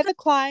 And they're the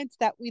clients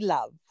that we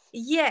love.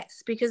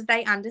 Yes, because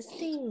they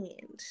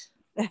understand.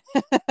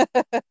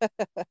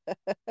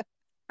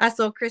 I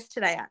saw Chris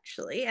today,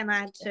 actually, and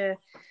I had to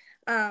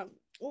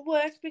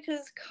work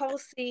because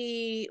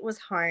Kelsey was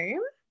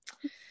home.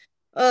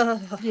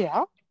 Oh,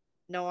 yeah.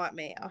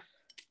 Nightmare.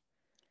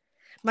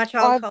 My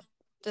child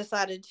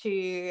decided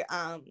to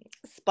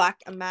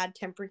spike a mad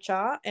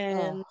temperature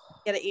and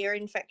get an ear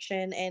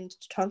infection and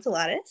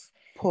tonsillitis.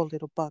 Poor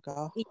little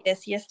bugger.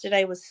 Yes,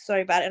 yesterday was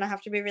so bad, and I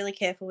have to be really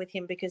careful with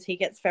him because he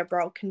gets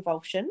febrile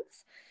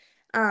convulsions.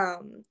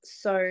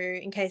 So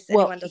in case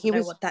anyone doesn't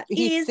know what that is,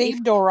 he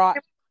seemed all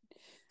right.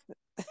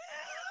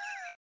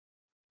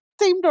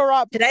 Seemed all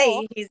right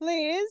before. Today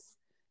Liz.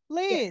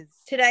 Yeah,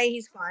 today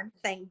he's fine,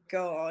 thank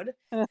God.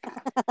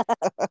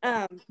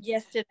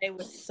 Yesterday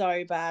was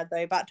so bad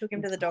though, but took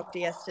him to the doctor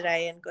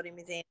yesterday and got him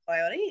his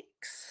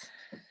antibiotics.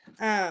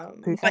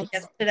 But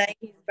yesterday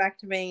he's back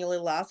to being a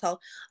little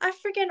asshole. I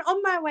freaking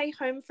on my way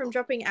home from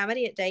dropping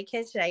Amity at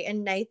daycare today,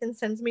 and Nathan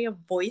sends me a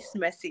voice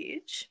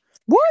message.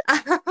 What?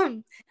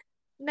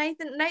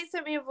 Nate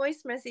sent me a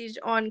voice message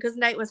on, because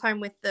Nate was home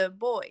with the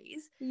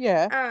boys.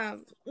 Yeah.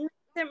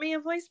 Sent me a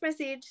voice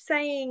message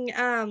saying,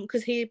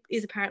 because he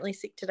is apparently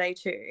sick today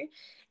too,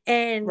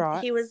 and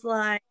he was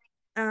like,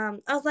 I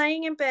was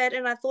laying in bed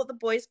and I thought the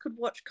boys could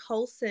watch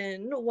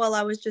Coulson while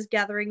I was just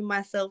gathering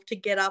myself to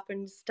get up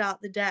and start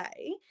the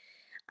day.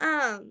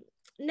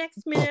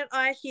 Next minute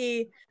I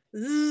hear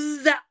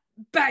zap,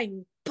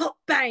 bang, pop,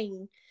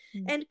 bang.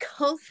 And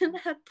Coulson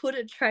had put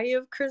a tray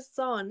of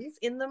croissants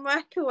in the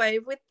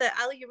microwave with the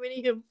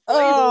aluminium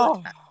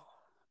foil.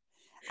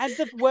 And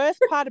the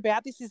worst part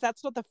about this is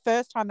that's not the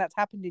first time that's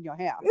happened in your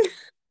house.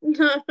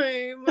 No,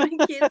 my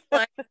kid's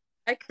like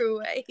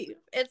microwave.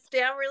 It's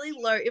down really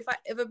low. If I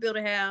ever build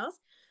a house,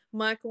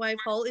 microwave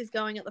hole is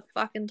going at the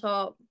fucking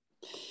top.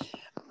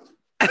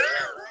 I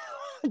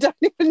don't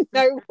even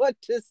know what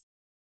to say.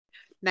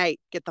 Nate,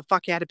 get the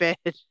fuck out of bed.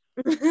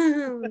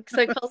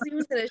 So Kelsey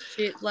was in a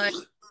shit like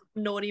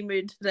naughty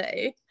mood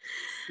today.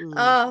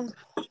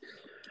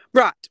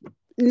 Right.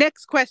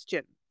 Next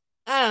question.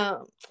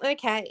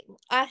 Okay.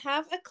 I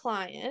have a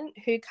client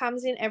who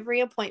comes in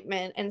every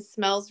appointment and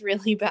smells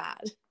really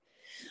bad.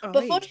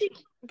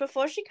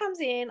 Before she comes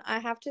in, I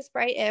have to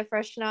spray air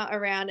freshener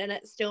around and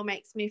it still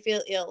makes me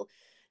feel ill.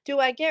 Do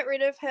I get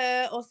rid of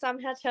her or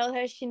somehow tell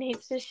her she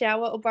needs to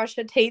shower or brush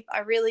her teeth? I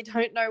really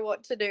don't know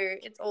what to do.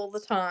 It's all the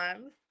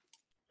time.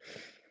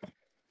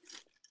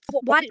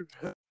 Why?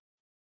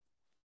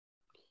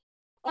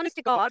 Honest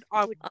to God,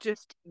 I would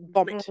just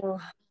vomit.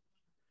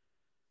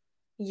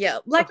 Yeah,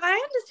 like I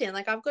understand.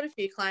 Like I've got a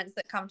few clients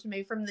that come to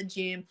me from the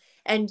gym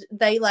and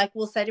they like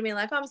will say to me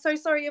like, I'm so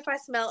sorry if I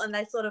smell, and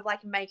they sort of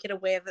like make it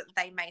aware that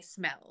they may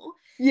smell.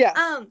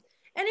 Yeah.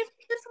 And if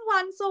just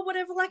once or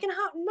whatever, like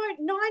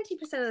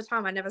 90% of the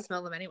time I never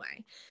smell them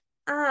anyway.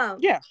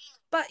 Yeah.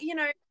 But you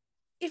know,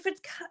 if it's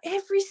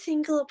every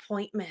single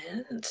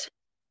appointment,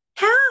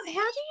 how do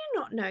you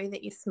not know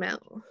that you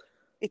smell?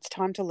 It's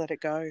time to let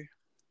it go.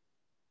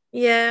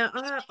 Yeah,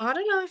 I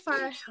don't know if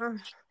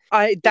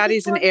that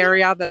is an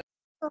area that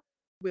I'm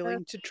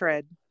willing to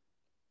tread.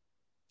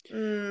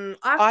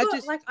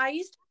 I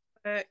used to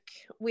work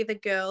with a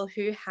girl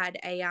who had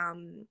a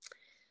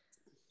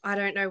I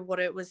don't know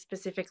what it was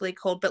specifically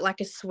called, but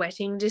like a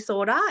sweating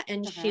disorder,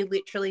 and she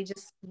literally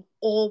just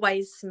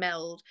always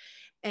smelled.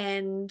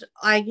 And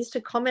I used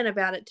to comment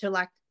about it to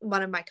like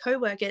one of my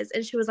coworkers,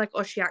 and she was like,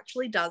 "Oh, she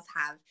actually does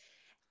have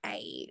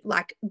a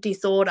like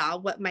disorder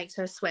what makes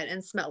her sweat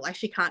and smell, like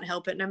she can't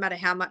help it no matter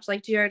how much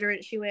like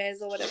deodorant she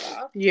wears or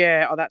whatever."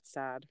 Yeah, that's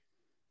sad.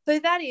 So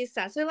that is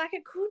sad. So like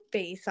it could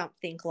be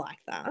something like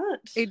that.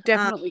 It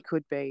definitely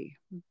could be.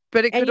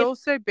 But it could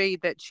also be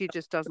that she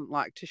just doesn't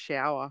like to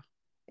shower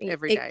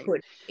every day.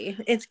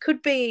 It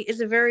could be.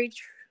 It's a very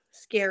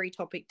scary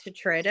topic to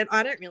tread, and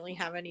I don't really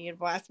have any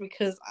advice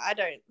because I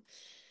do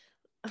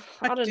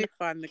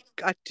find the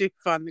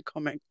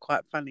comment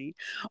quite funny.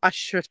 I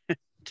shouldn't,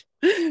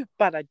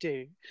 but I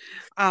do.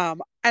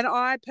 And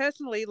I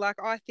personally, like,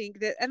 I think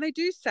that, and they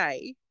do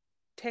say,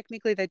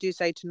 technically they do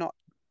say to not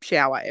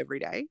shower every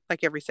day,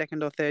 like every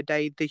second or third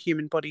day the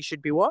human body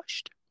should be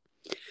washed.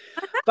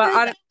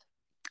 But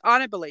I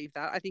don't believe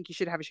that. I think you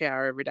should have a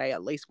shower every day,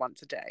 at least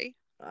once a day.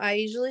 I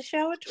usually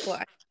shower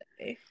twice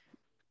a day.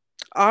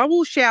 I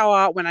will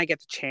shower when I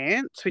get the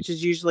chance, which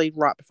is usually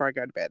right before I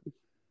go to bed.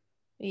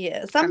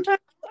 Yeah,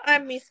 sometimes I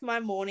miss my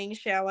morning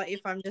shower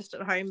if I'm just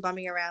at home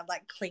bumming around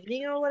like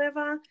cleaning or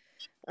whatever.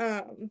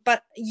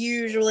 But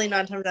usually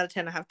 9 times out of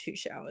 10 I have 2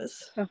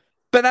 showers.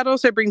 But that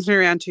also brings me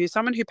around to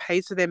someone who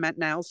pays for their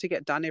nails to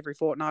get done every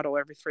fortnight or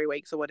every 3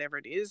 weeks or whatever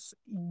it is.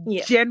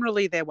 Yeah.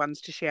 Generally, they're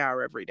ones to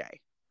shower every day.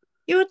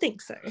 You would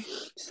think so.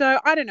 So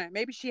I don't know.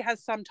 Maybe she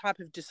has some type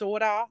of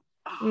disorder.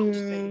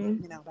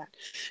 The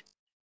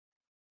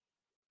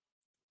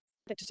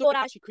disorder,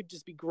 she could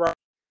just be gross.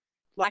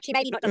 Like she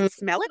maybe not doesn't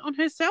smell it on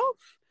herself.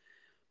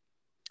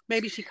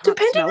 Maybe she can't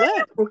smell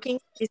it. Booking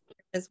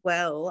as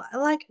well.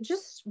 Like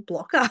just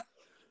block her.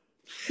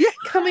 Yeah.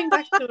 Coming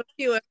back to a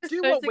few episodes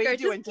do what we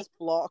do and just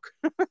block.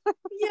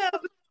 Yeah.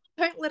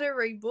 Don't let her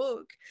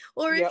rebook.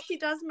 Or if she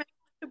does make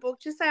a book,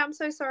 just say, I'm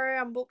so sorry,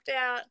 I'm booked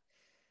out.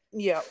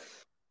 Yeah.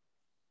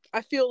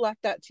 I feel like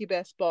that's your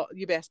best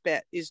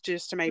bet is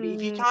just to maybe,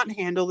 if you can't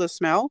handle the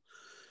smell,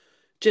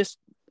 just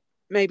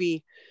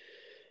maybe,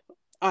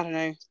 I don't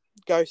know,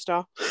 ghost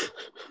her.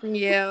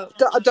 Yeah.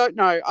 I don't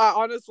know. I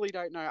honestly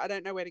don't know. I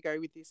don't know where to go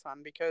with this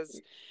one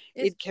because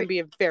it can be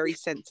a very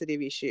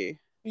sensitive issue.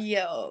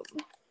 Yeah.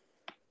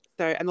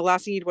 So, and the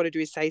last thing you'd want to do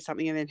is say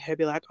something and then her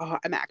be like, oh,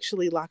 I'm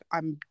actually like,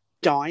 I'm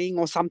dying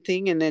or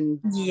something, and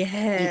then you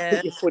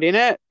put your foot in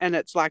it and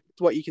it's like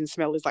what you can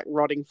smell is like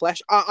rotting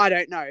flesh. I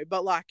don't know,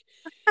 but like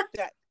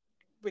that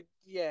would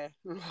no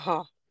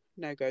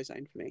go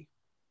zone for me.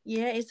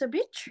 Yeah, it's a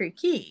bit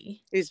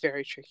tricky. It is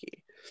very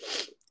tricky.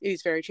 It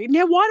is very tricky.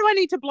 Now, why do I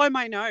need to blow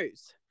my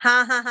nose?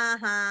 Ha ha ha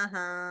ha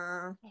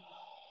ha.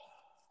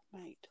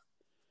 Mate,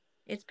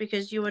 it's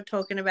because you were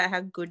talking about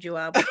how good you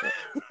are before.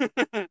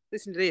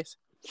 Listen to this.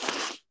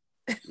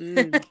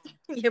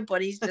 Your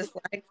body's just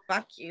like,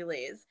 fuck you,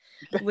 Liz.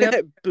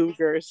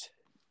 Boogers.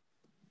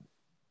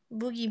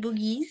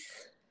 Boogies.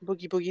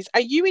 Boogie boogies. Are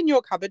you in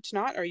your cupboard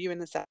tonight or are you in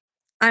the salon?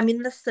 I'm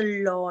in the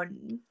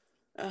salon.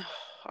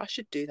 I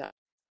should do that.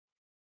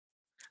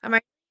 I'm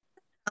in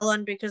the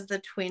salon because the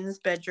twins'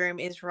 bedroom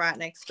is right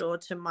next door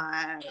to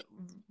my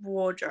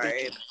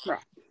wardrobe.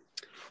 Right.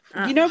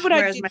 You know what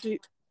I did do?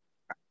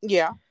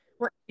 Yeah.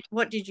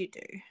 What did you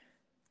do?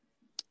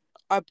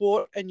 I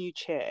bought a new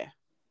chair.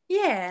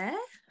 Yeah.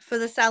 For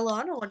the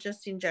salon or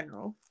just in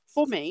general?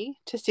 For me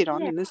to sit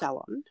on in the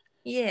salon.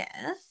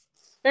 Yeah.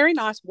 Very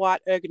nice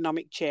white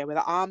ergonomic chair where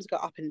the arms go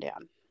up and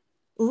down.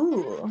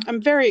 Ooh. I'm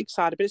very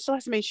excited, but it still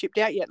hasn't been shipped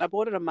out yet, and I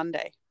bought it on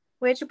Monday.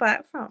 Where'd you buy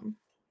it from?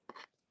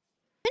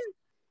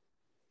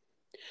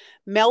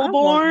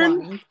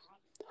 Melbourne.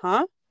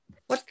 Huh?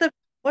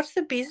 What's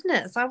the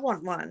business? I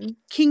want one.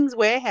 King's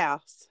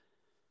Warehouse.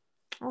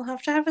 I'll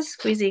have to have a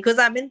squeezy because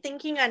I've been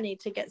thinking I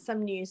need to get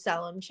some new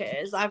salon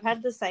chairs. I've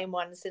had the same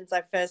one since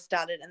I first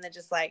started, and they're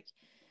just like,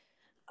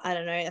 I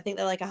don't know, I think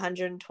they're like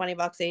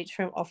 $120 each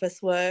from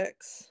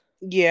Officeworks.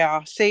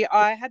 Yeah. See,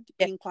 I had the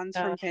pink ones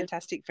from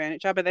Fantastic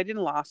Furniture, but they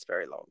didn't last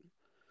very long.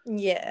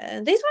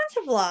 Yeah. These ones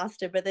have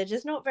lasted, but they're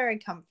just not very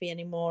comfy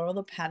anymore. All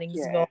the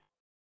padding's gone.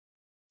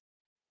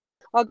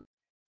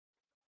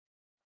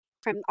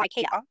 From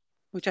IKEA,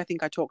 which I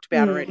think I talked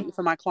about already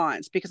for my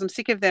clients, because I'm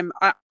sick of them.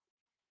 I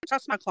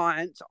trust my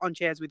clients on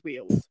chairs with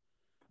wheels.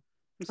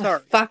 I'm sorry.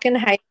 I fucking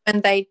hate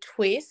when they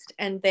twist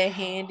and their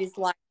hand is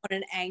like on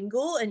an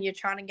angle and you're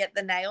trying to get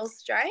the nails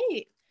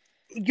straight.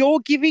 You're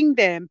giving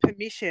them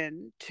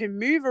permission to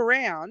move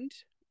around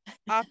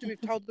after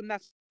we've told them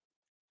that's.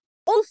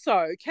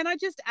 Also, can I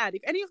just add,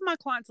 if any of my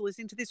clients are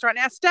listening to this right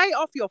now, stay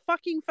off your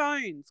fucking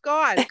phones.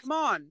 Guys, come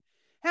on.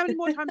 How many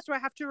more times do I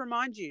have to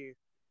remind you?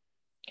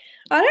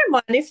 I don't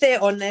mind if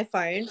they're on their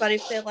phone, but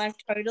if they're like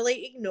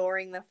totally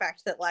ignoring the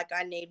fact that like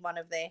I need one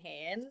of their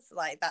hands,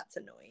 like that's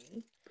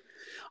annoying.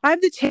 I have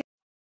the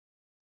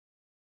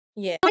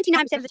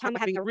 99% of the time we're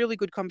having a really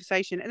good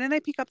conversation, and then they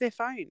pick up their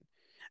phone.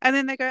 And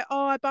then they go,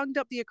 oh, I bunged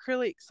up the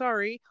acrylic,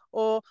 sorry.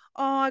 Or,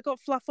 oh, I got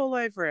fluff all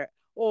over it.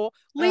 Or,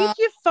 leave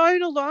your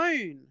phone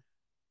alone.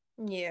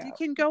 Yeah. You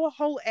can go a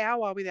whole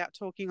hour without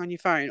talking on your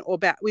phone or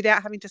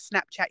without having to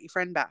Snapchat your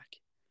friend back.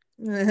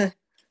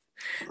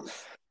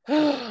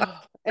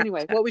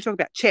 Anyway, what we talking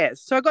about?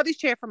 Chairs. So I got this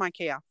chair from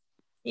IKEA.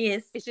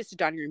 Yes. It's just a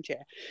dining room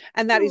chair.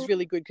 And that is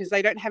really good because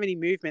they don't have any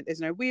movement.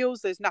 There's no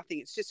wheels. There's nothing.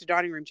 It's just a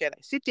dining room chair.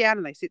 They sit down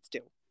and they sit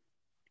still.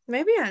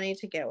 Maybe I need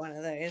to get one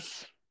of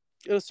those.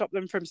 It'll stop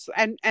them from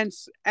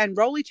and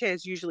rolly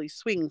chairs usually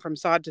swing from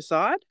side to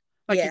side,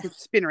 like you could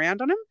spin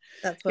around on them.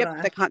 That's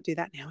what they can't do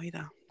that now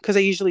either because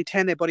they usually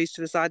turn their bodies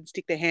to the side and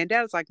stick their hand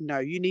out. It's like, no,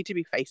 you need to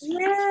be facing.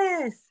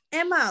 Yes,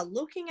 Emma,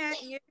 looking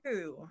at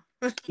you.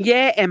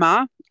 Yeah,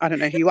 Emma. I don't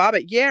know who you are,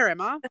 but yeah,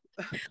 Emma.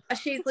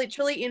 She's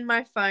literally in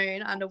my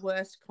phone under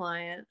worst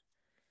client.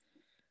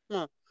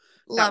 Oh,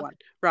 that one,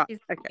 right?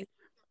 Okay.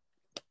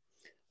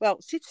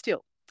 Well, sit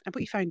still and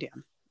put your phone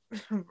down.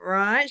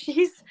 Right,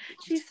 she's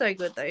so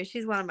good though.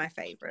 She's one of my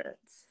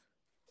favorites.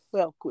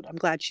 Well, good. I'm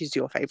glad she's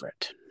your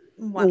favorite.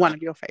 One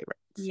of your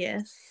favorites.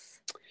 Yes.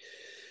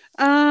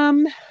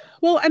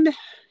 Well, and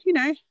you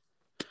know,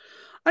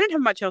 I don't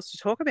have much else to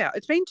talk about.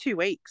 It's been 2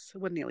 weeks.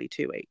 Well, nearly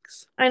 2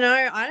 weeks. I know.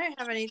 I don't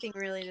have anything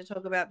really to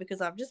talk about because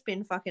I've just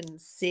been fucking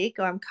sick.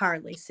 I'm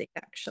currently sick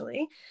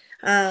actually.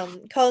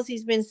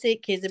 Colsey's been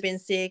sick. Kids have been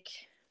sick.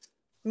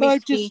 I'm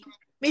just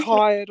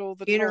tired all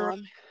the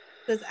time.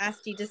 Because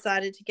Asti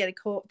decided to get a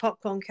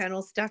popcorn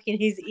kernel stuck in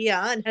his ear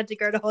and had to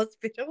go to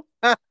hospital.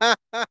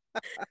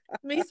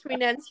 Missed me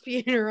Nan's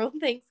funeral.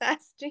 Thanks,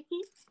 Asti.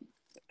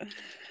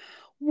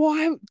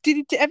 Why did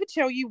he ever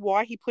tell you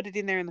why he put it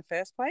in there in the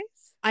first place?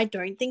 I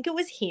don't think it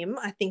was him.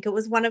 I think it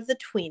was one of the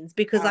twins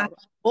because I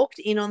walked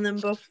in on them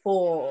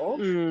before.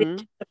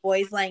 The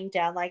boys laying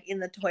down like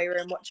in the toy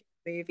room watching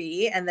a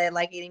movie and they're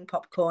like eating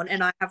popcorn,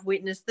 and I have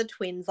witnessed the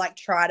twins like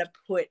try to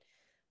put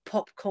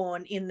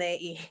popcorn in their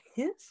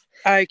ears.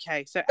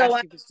 Okay, so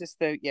Asti was just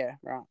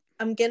right.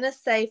 I'm gonna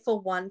say for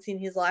once in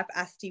his life,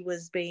 Asti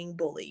was being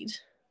bullied.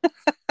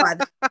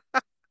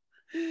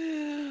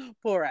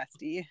 Poor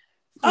Asti.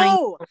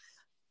 Oh,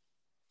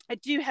 I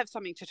do have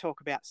something to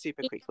talk about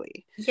super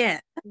quickly.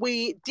 Yeah.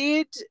 We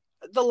did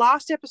the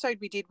last episode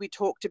we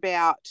talked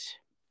about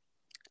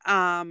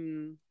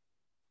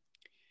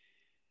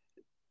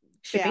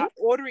shipping? About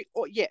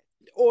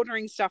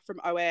ordering stuff from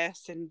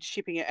OS and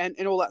shipping it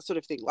and all that sort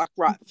of thing, like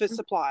for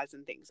supplies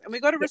and things. And we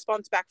got a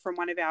response back from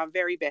one of our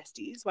very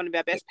besties, one of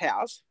our best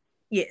pals.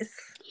 Yes.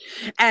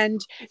 And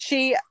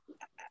she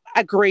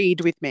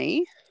agreed with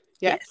me.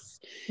 Yes.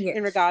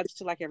 In regards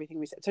to like everything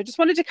we said. So I just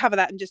wanted to cover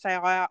that and just say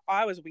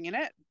I was winging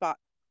it, but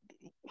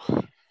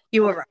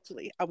you were right.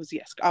 Actually, I was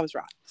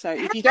right. So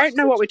if you don't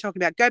know what we're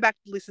talking about, go back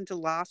and listen to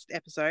last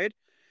episode,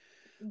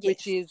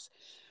 which is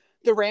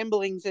the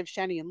ramblings of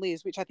Shani and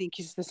Liz, which I think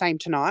is the same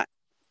tonight.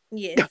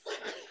 Yes.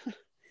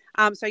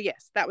 So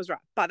yes, that was right.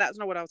 But that's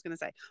not what I was going to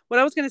say. What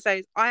I was going to say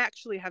is I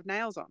actually have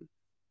nails on.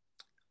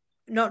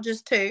 Not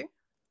just 2?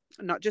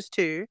 Not just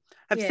 2.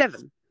 I have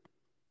 7.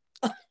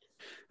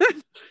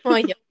 Oh,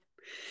 yeah.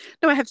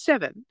 No, I have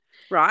 7,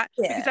 right?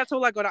 Yeah. Because that's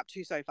all I got up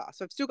to so far.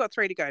 So I've still got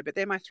 3 to go, but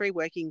they're my 3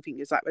 working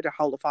fingers, like to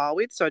hold a file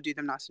with. So I do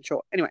them nice and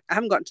short. Anyway, I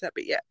haven't gotten to that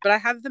bit yet, but I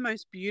have the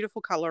most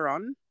beautiful colour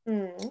on.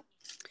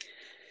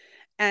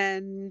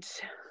 And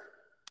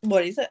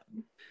what is it?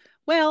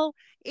 Well,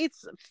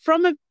 it's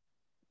from a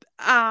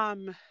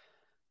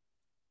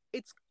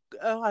it's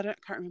I can't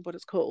remember what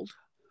it's called.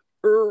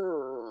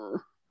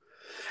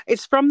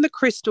 It's from the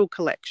Crystal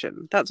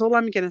collection. That's all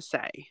I'm going to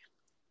say.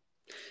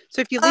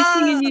 So if you're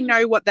listening and you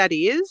know what that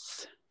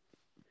is,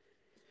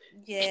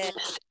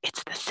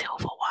 it's the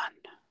silver one.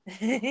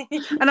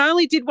 And I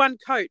only did 1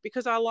 coat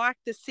because I like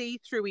the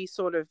see-throughy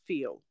sort of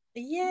feel.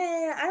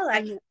 Yeah, I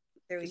like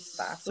see-throughy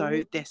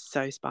sparkly. They're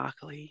so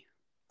sparkly.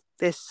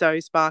 They're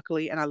so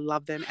sparkly and I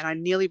love them. And I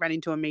nearly ran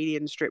into a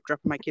median strip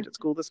dropping my kid at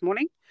school this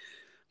morning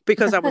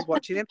because I was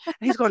watching them. And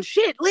he's gone,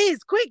 shit, Liz,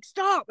 quick,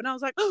 stop. And I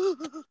was like,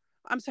 oh,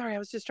 I'm sorry, I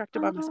was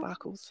distracted by my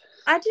sparkles.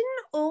 I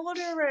didn't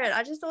order it.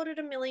 I just ordered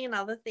a million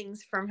other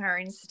things from her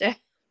instead.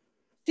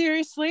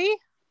 Seriously?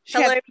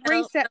 She had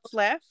 3 sets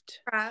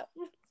left. Right.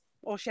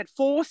 Or she had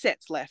 4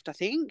 sets left, I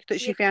think,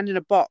 that she found in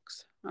a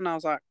box. And I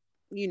was like,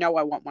 I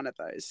want one of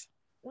those.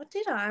 What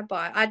did I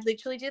buy? I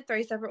literally did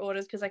 3 separate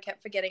orders because I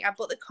kept forgetting. I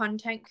bought the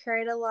content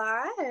creator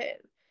light.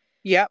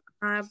 Yep.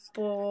 I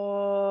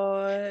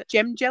bought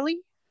gem jelly.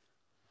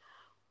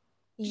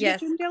 Yes.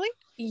 Gem jelly?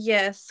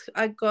 Yes.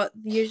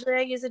 Usually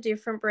I use a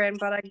different brand,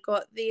 but I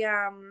got the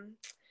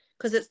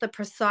because it's the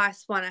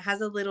precise one. It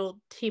has a little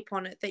tip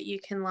on it that you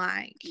can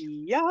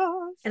yes,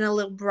 and a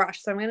little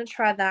brush. So I'm going to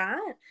try that.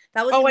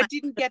 That was I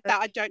didn't get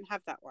that. I don't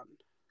have that one.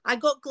 I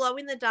got glow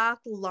in the dark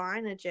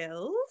liner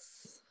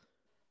gels.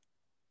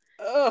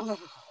 Oh,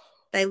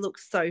 they look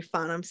so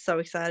fun. I'm so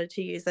excited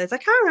to use those. I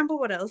can't remember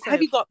what else.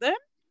 Have you got them?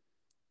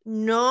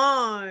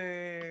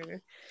 No.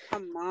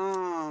 Come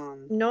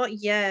on. Not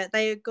yet.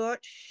 They got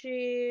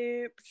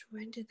shipped.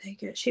 When did they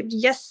get shipped?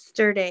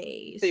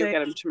 Yesterday. So you'll get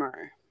them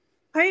tomorrow.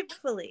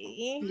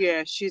 Hopefully.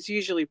 Yeah, she's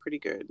usually pretty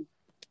good.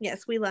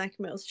 Yes, we like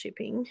Mel's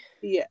shipping.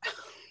 Yeah.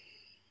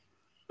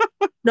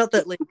 Not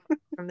that Luke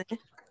from there.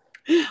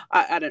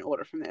 I don't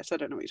order from there, so I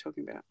don't know what you're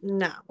talking about.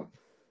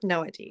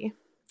 No idea.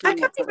 I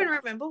can't even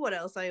remember what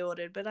else I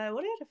ordered, but I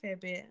ordered a fair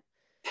bit.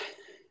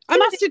 I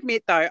must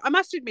admit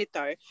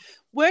though,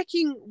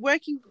 working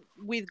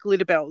with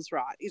Glitterbells,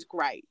 right, is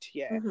great,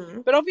 yeah.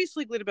 Mm-hmm. But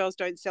obviously Glitterbells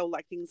don't sell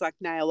like things like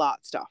nail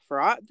art stuff,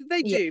 right?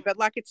 They do, but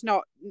like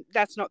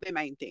that's not their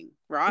main thing,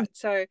 right? Mm-hmm.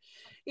 So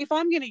if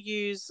I'm going to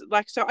use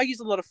I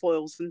use a lot of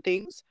foils and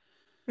things,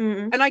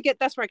 and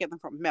that's where I get them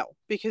from, Mel,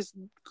 because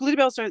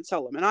Glitterbells don't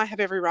sell them, and I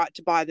have every right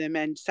to buy them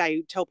and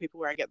tell people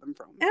where I get them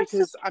from. Absolutely.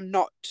 Because I'm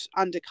not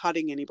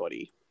undercutting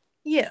anybody.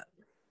 Yeah.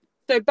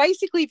 So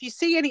basically, if you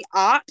see any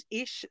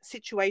art-ish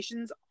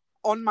situations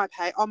on my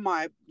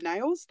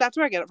nails, that's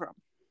where I get it from.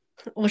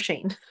 Or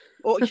Sheen.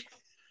 Or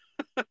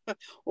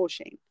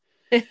Sheen.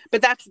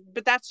 But that's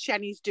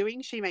Shani's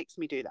doing. She makes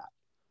me do that.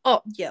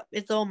 Oh, yeah.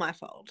 It's all my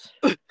fault.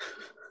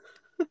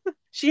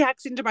 She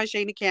hacks into my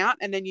Sheen account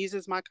and then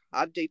uses my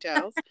card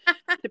details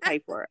to pay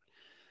for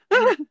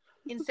it.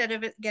 Instead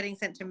of it getting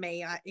sent to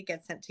me, it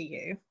gets sent to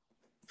you.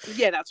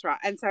 Yeah, that's right.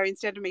 And so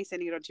instead of me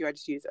sending it on to you, I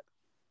just use it.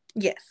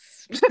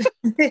 Yes.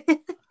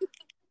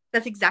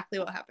 That's exactly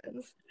what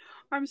happens.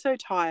 I'm so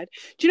tired.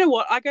 Do you know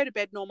what? I go to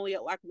bed normally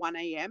at like 1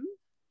 a.m.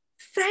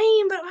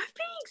 Same, but I've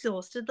been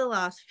exhausted the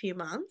last few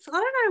months. I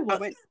don't know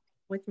what's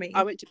with me.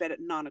 I went to bed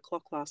at 9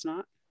 o'clock last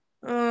night.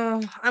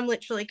 Oh, I'm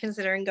literally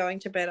considering going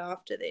to bed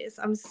after this.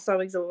 I'm so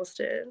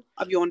exhausted.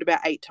 I've yawned about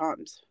 8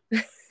 times.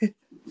 And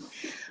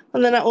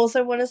then I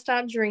also want to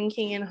start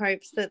drinking in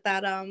hopes that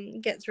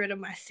gets rid of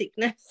my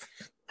sickness.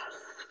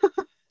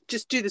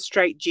 Just do the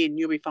straight gin.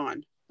 You'll be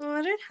fine. Oh,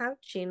 I don't have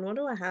gin. What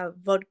do I have?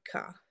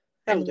 Vodka.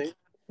 That'll do.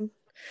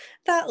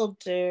 That'll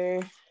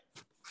do.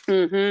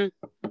 Mm-hmm.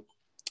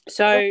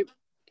 So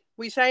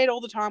we say it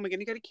all the time. We're going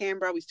to go to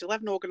Canberra. We still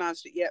haven't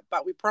organised it yet,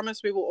 but we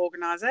promise we will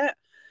organise it.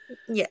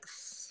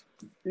 Yes.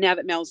 Now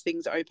that Mel's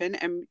thing's open.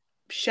 And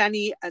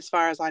Shani, as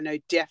far as I know,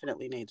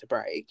 definitely needs a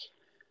break.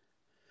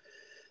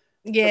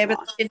 Yeah, but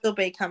the kids will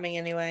be coming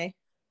anyway.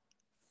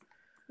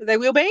 They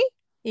will be?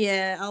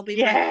 Yeah, I'll be.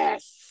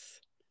 Yes.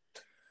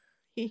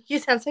 Back. You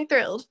sound so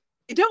thrilled.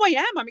 No, I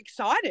am. I'm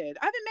excited.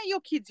 I haven't met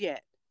your kids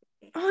yet.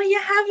 Oh, you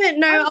haven't?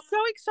 No. I'm so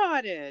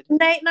excited.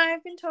 Nate and I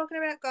have been talking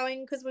about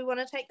going because we want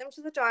to take them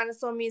to the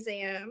dinosaur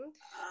museum.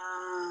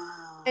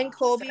 And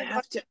Corby.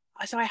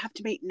 So I have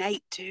to meet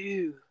Nate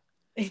too.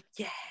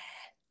 Yeah.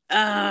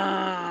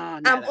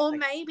 Or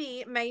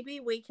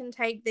maybe we can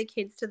take the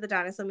kids to the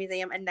dinosaur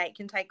museum and Nate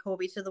can take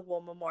Corby to the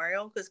War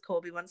Memorial because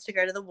Corby wants to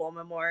go to the War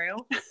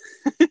Memorial.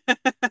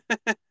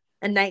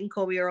 And Nate and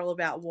Corby are all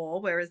about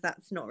war, whereas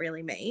that's not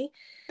really me.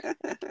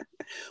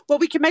 Well,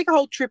 we can make a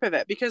whole trip of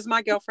it because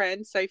my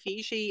girlfriend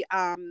Sophie, she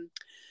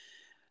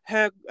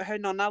her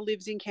nonna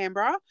lives in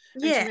Canberra.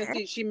 Yeah.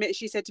 And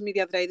she said to me the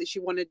other day that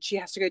she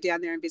has to go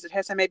down there and visit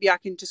her. So maybe I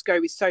can just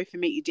go with Sophie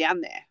and meet you down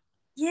there.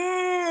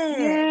 Yeah.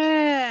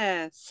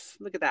 Yes.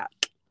 Look at that.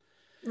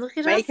 Look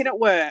at making it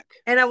work.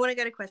 And I want to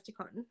go to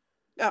Questacon.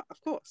 Oh,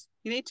 of course.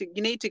 You need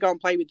to go and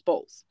play with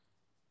balls.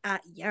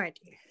 Yeah, I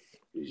do.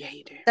 Yeah,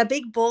 you do. The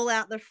big ball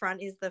out the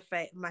front is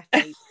my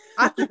favorite.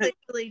 I could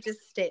literally just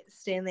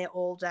stand there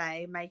all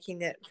day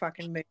making it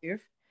fucking move.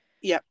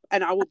 Yep,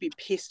 and I will be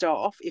pissed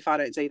off if I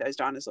don't see those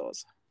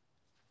dinosaurs.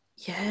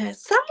 Yeah,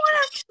 someone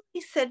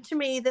actually said to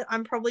me that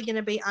I'm probably going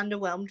to be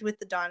underwhelmed with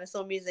the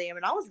dinosaur museum,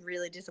 and I was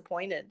really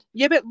disappointed.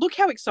 Yeah, but look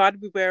how excited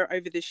we were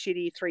over the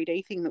shitty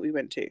 3D thing that we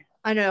went to.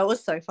 I know, it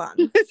was so fun.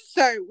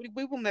 So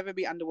we will never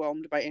be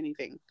underwhelmed by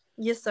anything.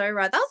 You're so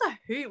right. That was a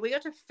hoot. We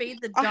got to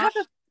feed the duck.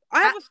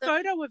 I have a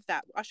photo of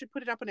that. I should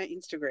put it up on our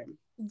Instagram.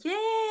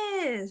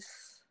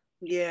 Yes.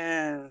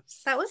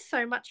 Yes. That was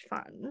so much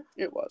fun.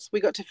 It was. We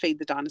got to feed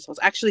the dinosaurs.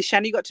 Actually,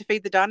 Shani got to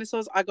feed the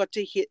dinosaurs. I got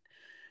to hit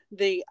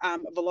the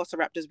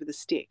velociraptors with a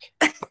stick.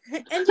 And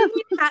did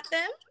you pat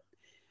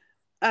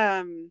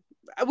them?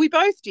 We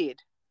both did.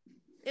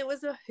 It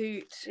was a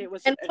hoot. It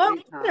was a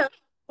hoot.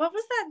 What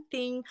was that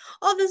thing?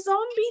 Oh, the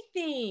zombie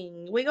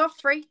thing. We got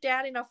freaked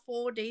out in a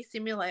 4D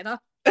simulator.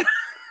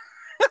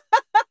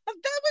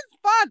 That was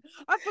fun.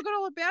 I forgot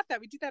all about that.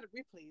 We did that at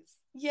Ripley's.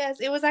 Yes,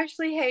 it was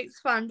actually heaps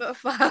fun, but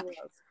fuck.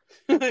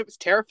 It was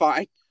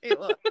terrifying. It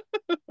was.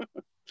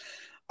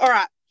 All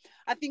right.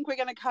 I think we're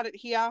going to cut it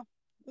here.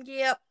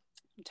 Yep.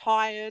 I'm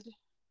tired.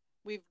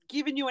 We've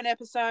given you an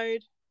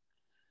episode.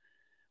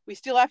 We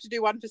still have to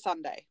do one for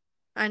Sunday.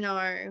 I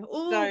know.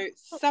 Ooh,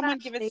 so someone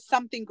give us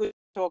something good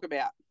to talk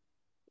about.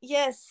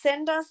 Yes,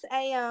 send us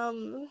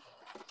some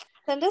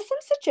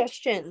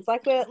suggestions,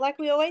 like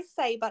we always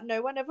say, but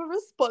no one ever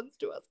responds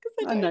to us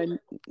because I know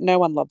no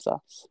one loves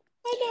us.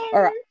 I know.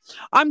 All right,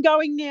 I'm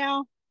going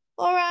now.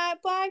 All right,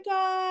 bye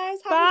guys.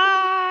 Bye.